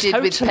think I did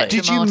with Petra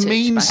Did you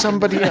mean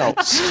somebody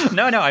else?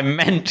 No, I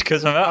meant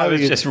Kuzmova. I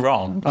was just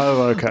wrong.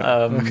 Oh, okay.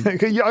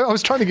 I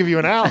was trying to give you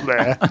an out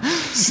there.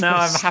 No,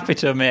 I'm happy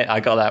to admit I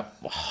got that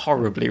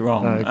horribly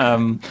wrong.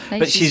 Okay.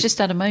 But she's just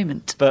had a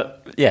moment.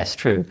 But yes,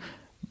 true.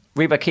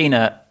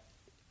 Rybakina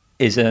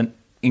is an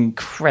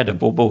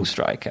incredible ball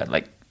striker.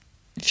 Like,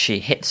 she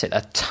hits it a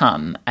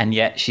ton, and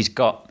yet she's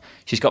got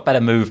better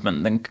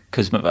movement than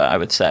Kuzmova, I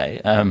would say.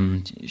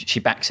 She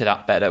backs it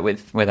up better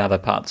with other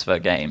parts of her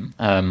game.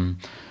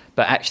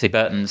 But actually,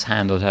 Bertens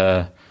handled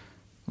her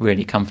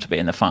really comfortably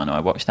in the final. I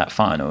watched that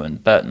final,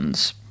 and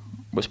Bertens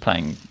was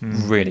playing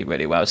really,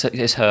 really well. So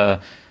it's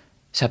her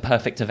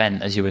perfect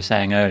event, as you were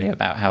saying earlier,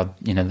 about how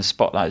the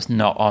spotlight's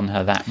not on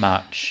her that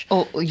much.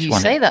 Or you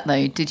say that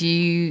though. Did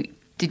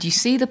you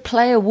see the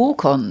player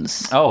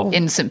walk-ons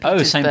in St.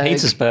 Petersburg? Oh, St.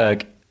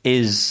 Petersburg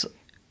is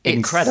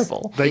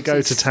incredible. They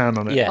go to town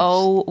on it. Yes.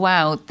 Oh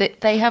wow!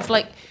 They have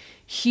like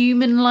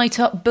human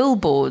light-up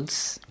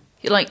billboards,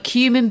 like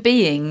human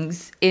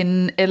beings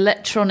in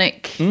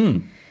electronic.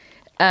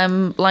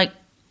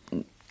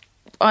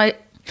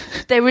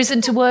 There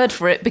isn't a word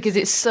for it because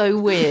it's so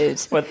weird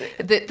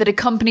that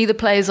accompany the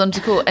players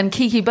onto court. And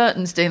Kiki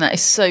Burton's doing that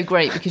is so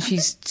great because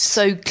she's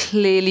so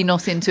clearly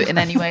not into it in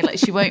any way. Like,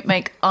 she won't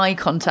make eye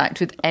contact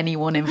with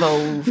anyone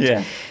involved.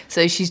 Yeah.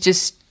 So she's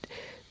just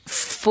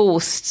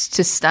forced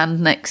to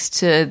stand next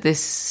to this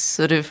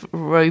sort of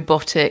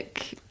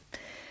robotic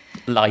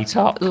light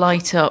up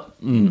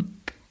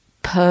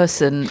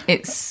person.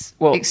 It's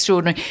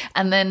extraordinary.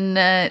 And then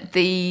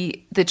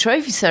the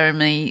trophy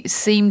ceremony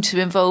seemed to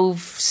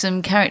involve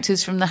some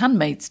characters from The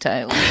Handmaid's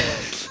Tale.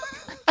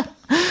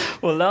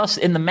 Well,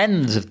 in the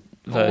men's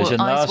version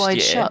last year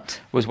shut.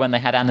 was when they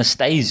had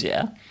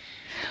Anastasia.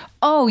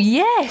 Oh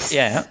yes,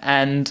 yeah,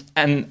 and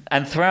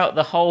throughout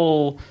the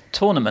whole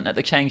tournament at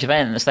the change of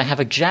ends, they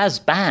have a jazz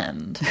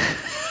band,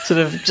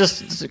 sort of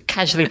just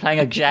casually playing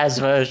a jazz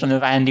version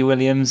of Andy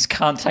Williams'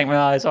 "Can't Take My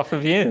Eyes Off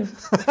of You."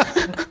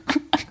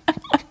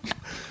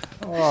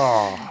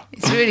 Oh,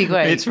 it's really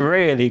great. It's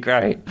really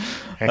great.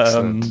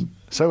 Excellent.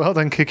 So well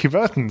done, Kiki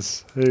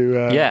Burtons. Who?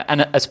 Yeah,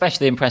 and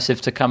especially impressive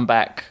to come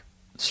back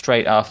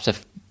straight after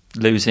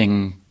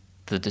losing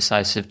the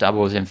decisive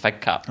doubles in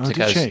Fed Cup to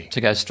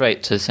go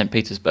straight to St.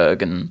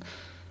 Petersburg and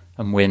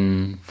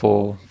win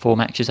four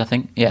matches, I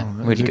think. Yeah,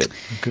 really good.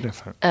 Good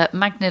effort.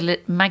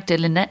 Magda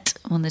Linette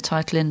won the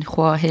title in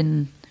Hua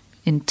Hin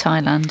in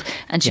Thailand,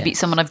 and she beat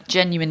someone I've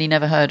genuinely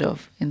never heard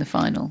of in the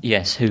final.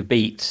 Yes, who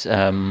beat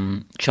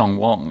Chong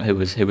Wong, who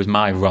was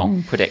my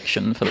wrong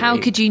prediction for the How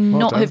week. could you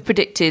not have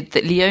predicted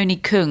that Leonie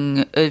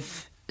Kung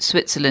of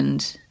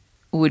Switzerland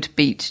would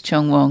beat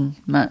Chong Wong,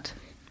 Matt?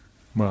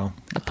 Well,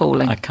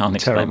 appalling. I can't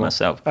explain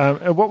myself.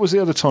 What was the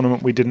other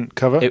tournament we didn't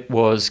cover? It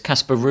was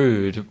Casper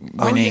Ruud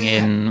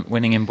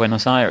winning in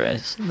Buenos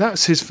Aires.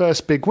 That's his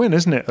first big win,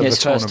 isn't it?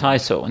 His first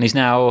title, and he's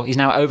now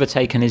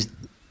overtaken his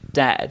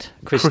dad,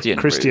 Christian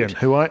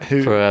Ruud,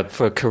 who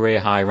for a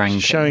career high ranking.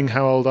 Showing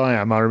how old I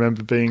am, I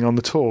remember being on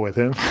the tour with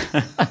him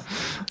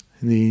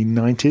in the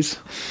 90s,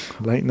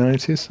 late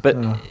 90s. But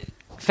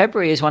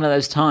February is one of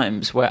those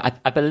times where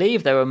I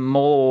believe there are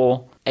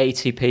more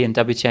ATP and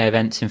WTA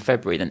events in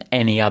February than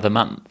any other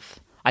month.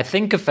 I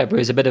think of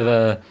February as a bit of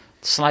a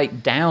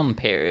slight down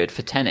period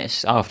for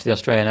tennis after the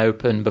Australian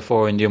Open,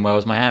 before Indian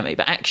Wells, Miami.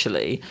 But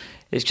actually,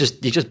 you're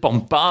just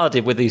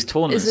bombarded with these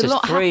tournaments. There's a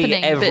lot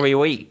happening every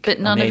week, but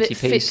none on of the it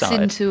ATP fits side.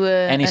 into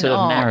any sort of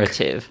arc.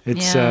 narrative.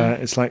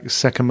 It's like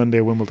second Monday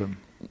at Wimbledon.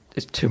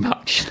 It's too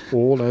much.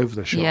 All over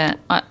the shop.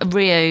 Yeah,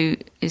 Rio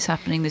is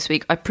happening this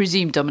week. I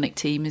presume Dominic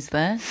Thiem is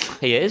there.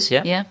 He is,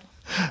 yeah. Yeah.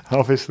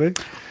 Obviously.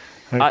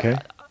 Okay.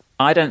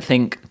 I don't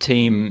think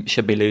Thiem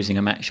should be losing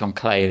a match on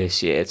clay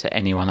this year to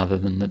anyone other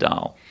than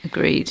Nadal.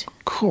 Agreed.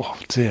 Oh,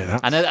 dear.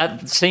 I know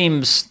that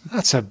seems...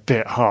 That's a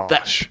bit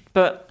harsh.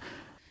 But...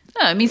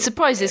 No, I mean,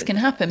 surprises can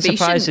happen, but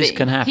surprises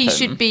can happen. He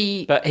should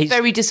be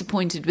very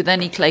disappointed with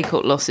any clay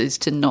court losses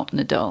to not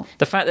Nadal.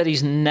 The fact that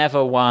he's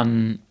never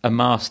won a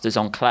Masters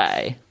on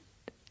clay...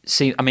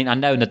 I mean, I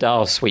know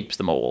Nadal sweeps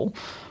them all,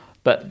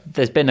 but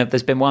there's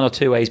been one or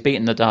two where he's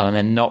beaten Nadal and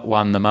then not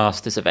won the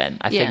Masters event.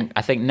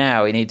 I think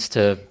now he needs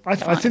to... I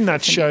think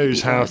that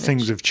shows how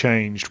things have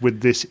changed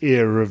with this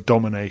era of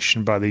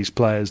domination by these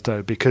players,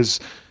 though, because,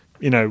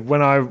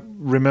 when I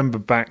remember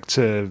back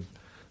to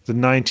the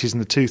 90s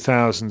and the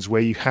 2000s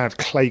where you had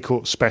clay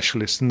court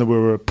specialists and there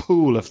were a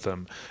pool of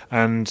them,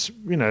 and,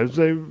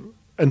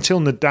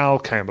 until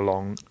Nadal came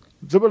along,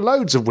 there were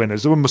loads of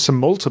winners. There were some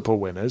multiple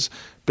winners,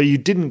 but you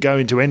didn't go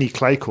into any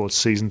clay court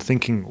season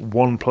thinking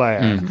one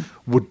player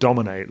would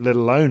dominate, let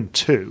alone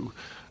two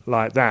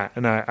like that.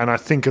 And I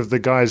think of the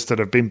guys that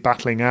have been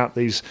battling out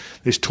these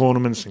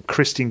tournaments, and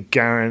Christian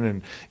Garin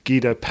and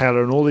Guido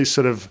Pella and all these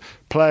sort of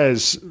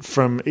players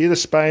from either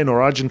Spain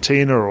or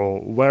Argentina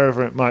or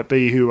wherever it might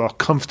be who are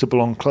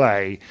comfortable on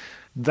clay.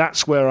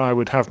 That's where I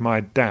would have my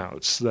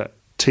doubts that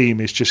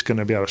Thiem is just going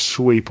to be able to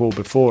sweep all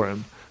before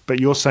him. But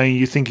you're saying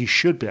you think he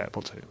should be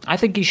able to? I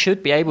think he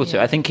should be able to.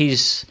 Yeah. I think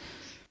he's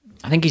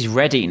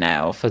ready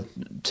now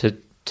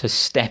to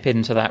step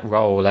into that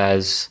role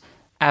as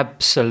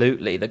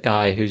absolutely the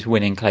guy who's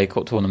winning clay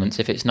court tournaments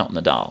if it's not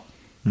Nadal.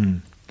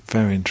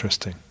 Very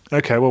interesting.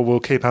 Okay, well, we'll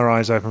keep our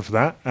eyes open for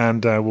that,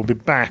 and we'll be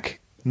back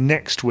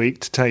next week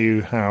to tell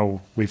you how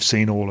we've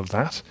seen all of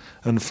that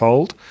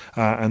unfold,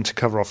 and to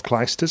cover off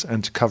Clijsters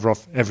and to cover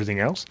off everything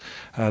else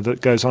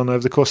that goes on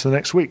over the course of the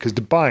next week, because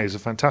Dubai is a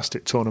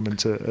fantastic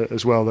tournament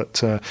as well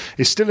that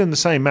is still in the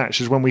same match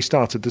as when we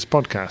started this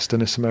podcast,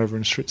 Anisimova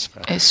and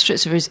Strycova.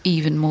 Strycova is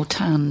even more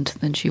tanned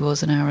than she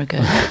was an hour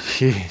ago.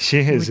 she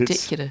is.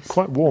 Ridiculous. It's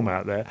quite warm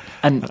out there.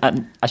 And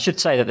I should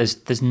say that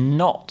there's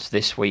not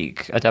this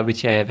week a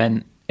WTA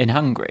event in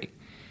Hungary,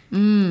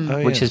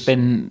 which has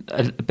been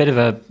a bit of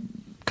a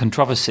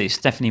controversy.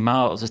 Stephanie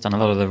Miles has done a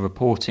lot of the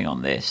reporting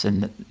on this,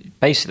 and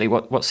basically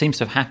what seems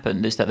to have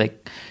happened is that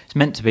it's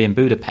meant to be in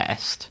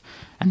Budapest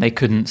and they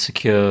couldn't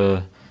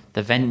secure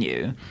the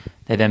venue.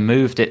 They then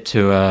moved it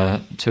to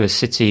a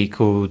city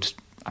called,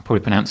 I'm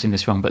probably pronouncing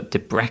this wrong, but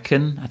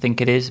Debrecen, I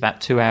think it is,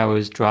 about 2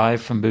 hours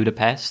drive from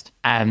Budapest,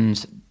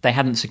 and they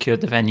hadn't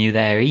secured the venue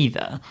there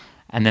either.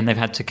 and then they've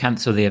had to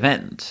cancel the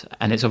event.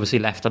 And it's obviously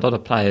left a lot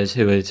of players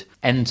who had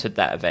entered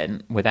that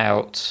event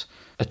without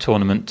a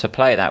tournament to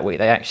play that week.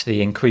 They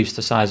actually increased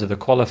the size of the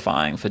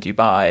qualifying for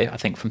Dubai, I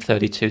think from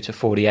 32 to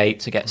 48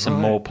 to get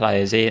some more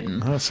players in.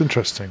 That's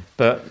interesting.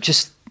 But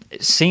just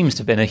it seems to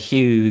have been a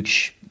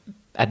huge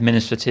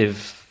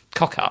administrative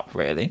cock-up,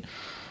 really.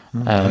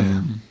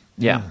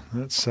 Yeah.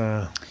 That's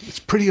it's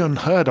pretty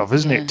unheard of,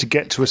 isn't it, to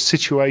get to a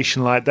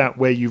situation like that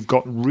where you've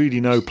got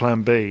really no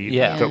plan B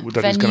that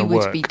is going to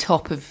work. Would be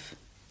top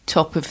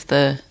of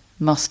the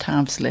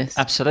must-haves list.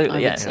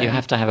 Absolutely, yes. You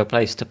have to have a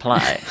place to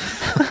play.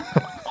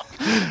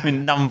 I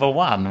mean, number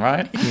one,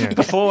 right? Yeah.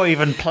 Before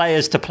even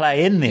players to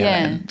play in the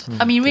event.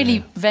 I mean,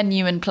 really,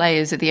 venue and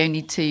players are the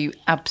only two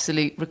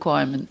absolute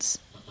requirements.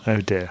 Oh,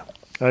 dear.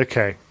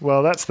 Okay,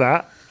 well, that's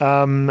that.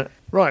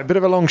 Right, bit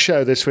of a long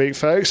show this week,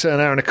 folks,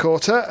 an hour and a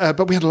quarter,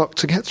 but we had a lot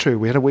to get through.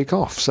 We had a week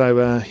off,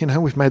 so,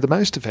 we've made the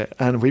most of it,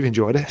 and we've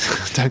enjoyed it.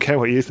 Don't care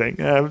what you think.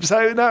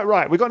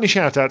 Right, we got any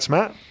shout-outs,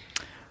 Matt?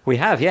 We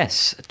have,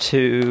 yes,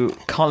 to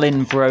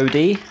Colin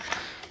Brodie,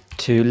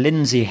 to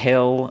Lindsay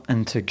Hill,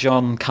 and to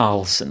John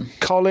Carlson.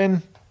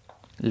 Colin,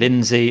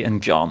 Lindsay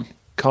and John.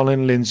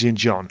 Colin, Lindsay and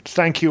John.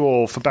 Thank you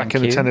all for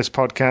backing the Tennis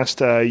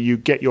Podcast. You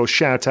get your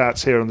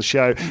shout-outs here on the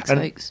show.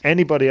 Thanks.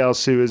 Anybody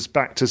else who has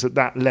backed us at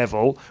that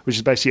level, which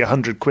is basically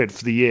 £100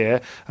 for the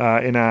year,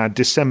 in our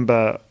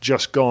December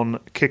just gone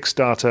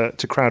Kickstarter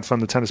to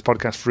crowdfund the Tennis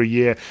Podcast for a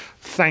year,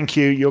 thank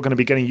you. You're going to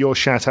be getting your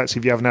shout-outs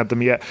if you haven't had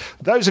them yet.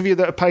 Those of you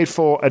that have paid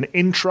for an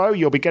intro,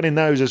 you'll be getting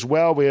those as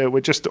well.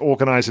 We're just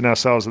organising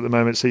ourselves at the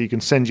moment, so you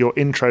can send your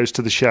intros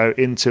to the show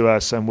into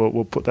us, and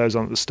we'll put those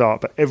on at the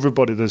start. But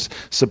everybody that's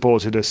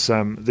supported us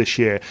this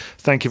year,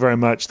 thank you very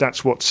much.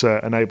 That's what's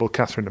enabled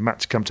Catherine and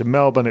Matt to come to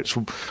Melbourne. It's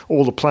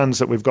all the plans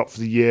that we've got for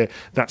the year.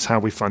 That's how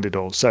we fund it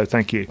all. So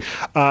thank you.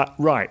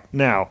 Right,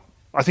 now,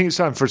 I think it's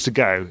time for us to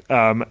go.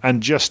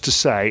 And just to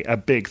say a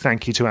big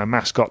thank you to our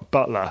mascot,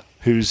 Butler,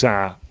 who's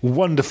our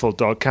wonderful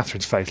dog.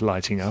 Catherine's face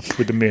lighting up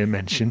with the mere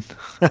mention.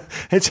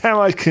 It's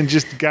how I can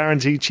just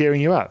guarantee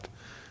cheering you up.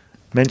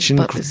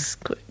 Butler's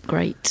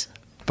great.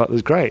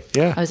 Butler's great,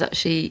 yeah. I was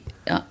actually...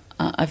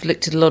 I've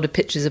looked at a lot of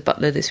pictures of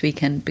Butler this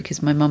weekend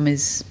because my mum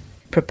is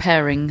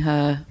preparing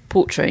her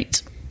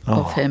portrait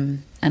of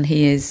him, and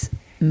he is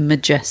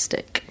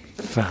majestic.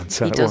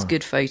 Fantastic. He does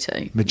good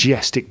photo.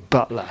 Majestic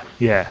Butler,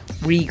 yeah.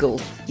 Regal,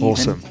 even.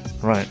 Awesome.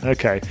 Right,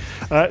 okay.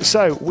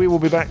 So we will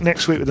be back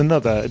next week with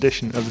another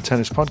edition of the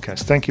Tennis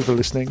Podcast. Thank you for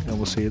listening, and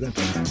we'll see you then.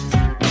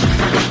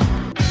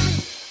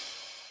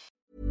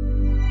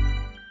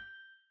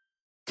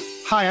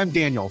 Hi, I'm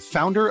Daniel,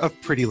 founder of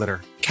Pretty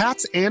Litter.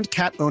 Cats and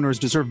cat owners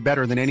deserve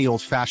better than any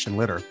old-fashioned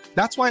litter.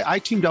 That's why I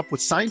teamed up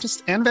with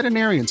scientists and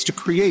veterinarians to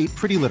create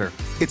Pretty Litter.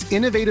 Its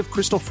innovative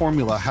crystal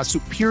formula has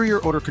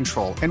superior odor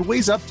control and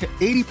weighs up to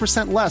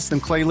 80% less than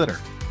clay litter.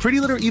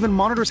 Pretty Litter even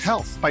monitors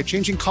health by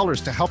changing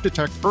colors to help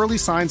detect early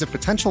signs of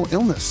potential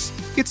illness.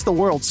 It's the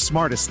world's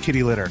smartest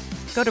kitty litter.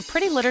 Go to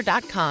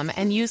prettylitter.com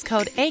and use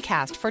code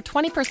ACAST for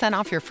 20%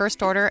 off your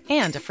first order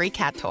and a free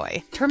cat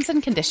toy. Terms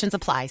and conditions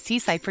apply. See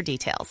site for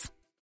details.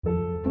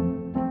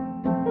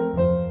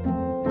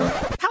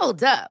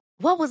 Hold up.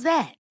 What was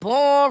that?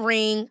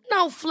 Boring.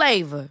 No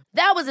flavor.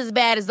 That was as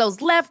bad as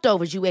those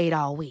leftovers you ate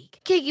all week.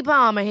 Keke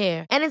Palmer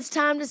here, and it's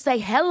time to say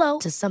hello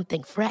to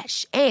something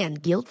fresh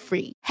and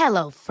guilt-free.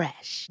 Hello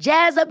Fresh.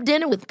 Jazz up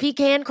dinner with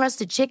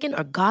pecan-crusted chicken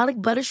or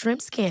garlic butter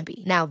shrimp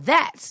scampi. Now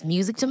that's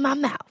music to my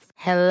mouth.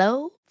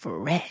 Hello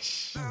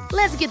Fresh.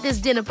 Let's get this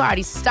dinner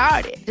party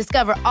started.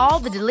 Discover all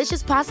the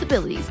delicious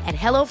possibilities at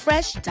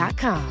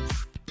HelloFresh.com.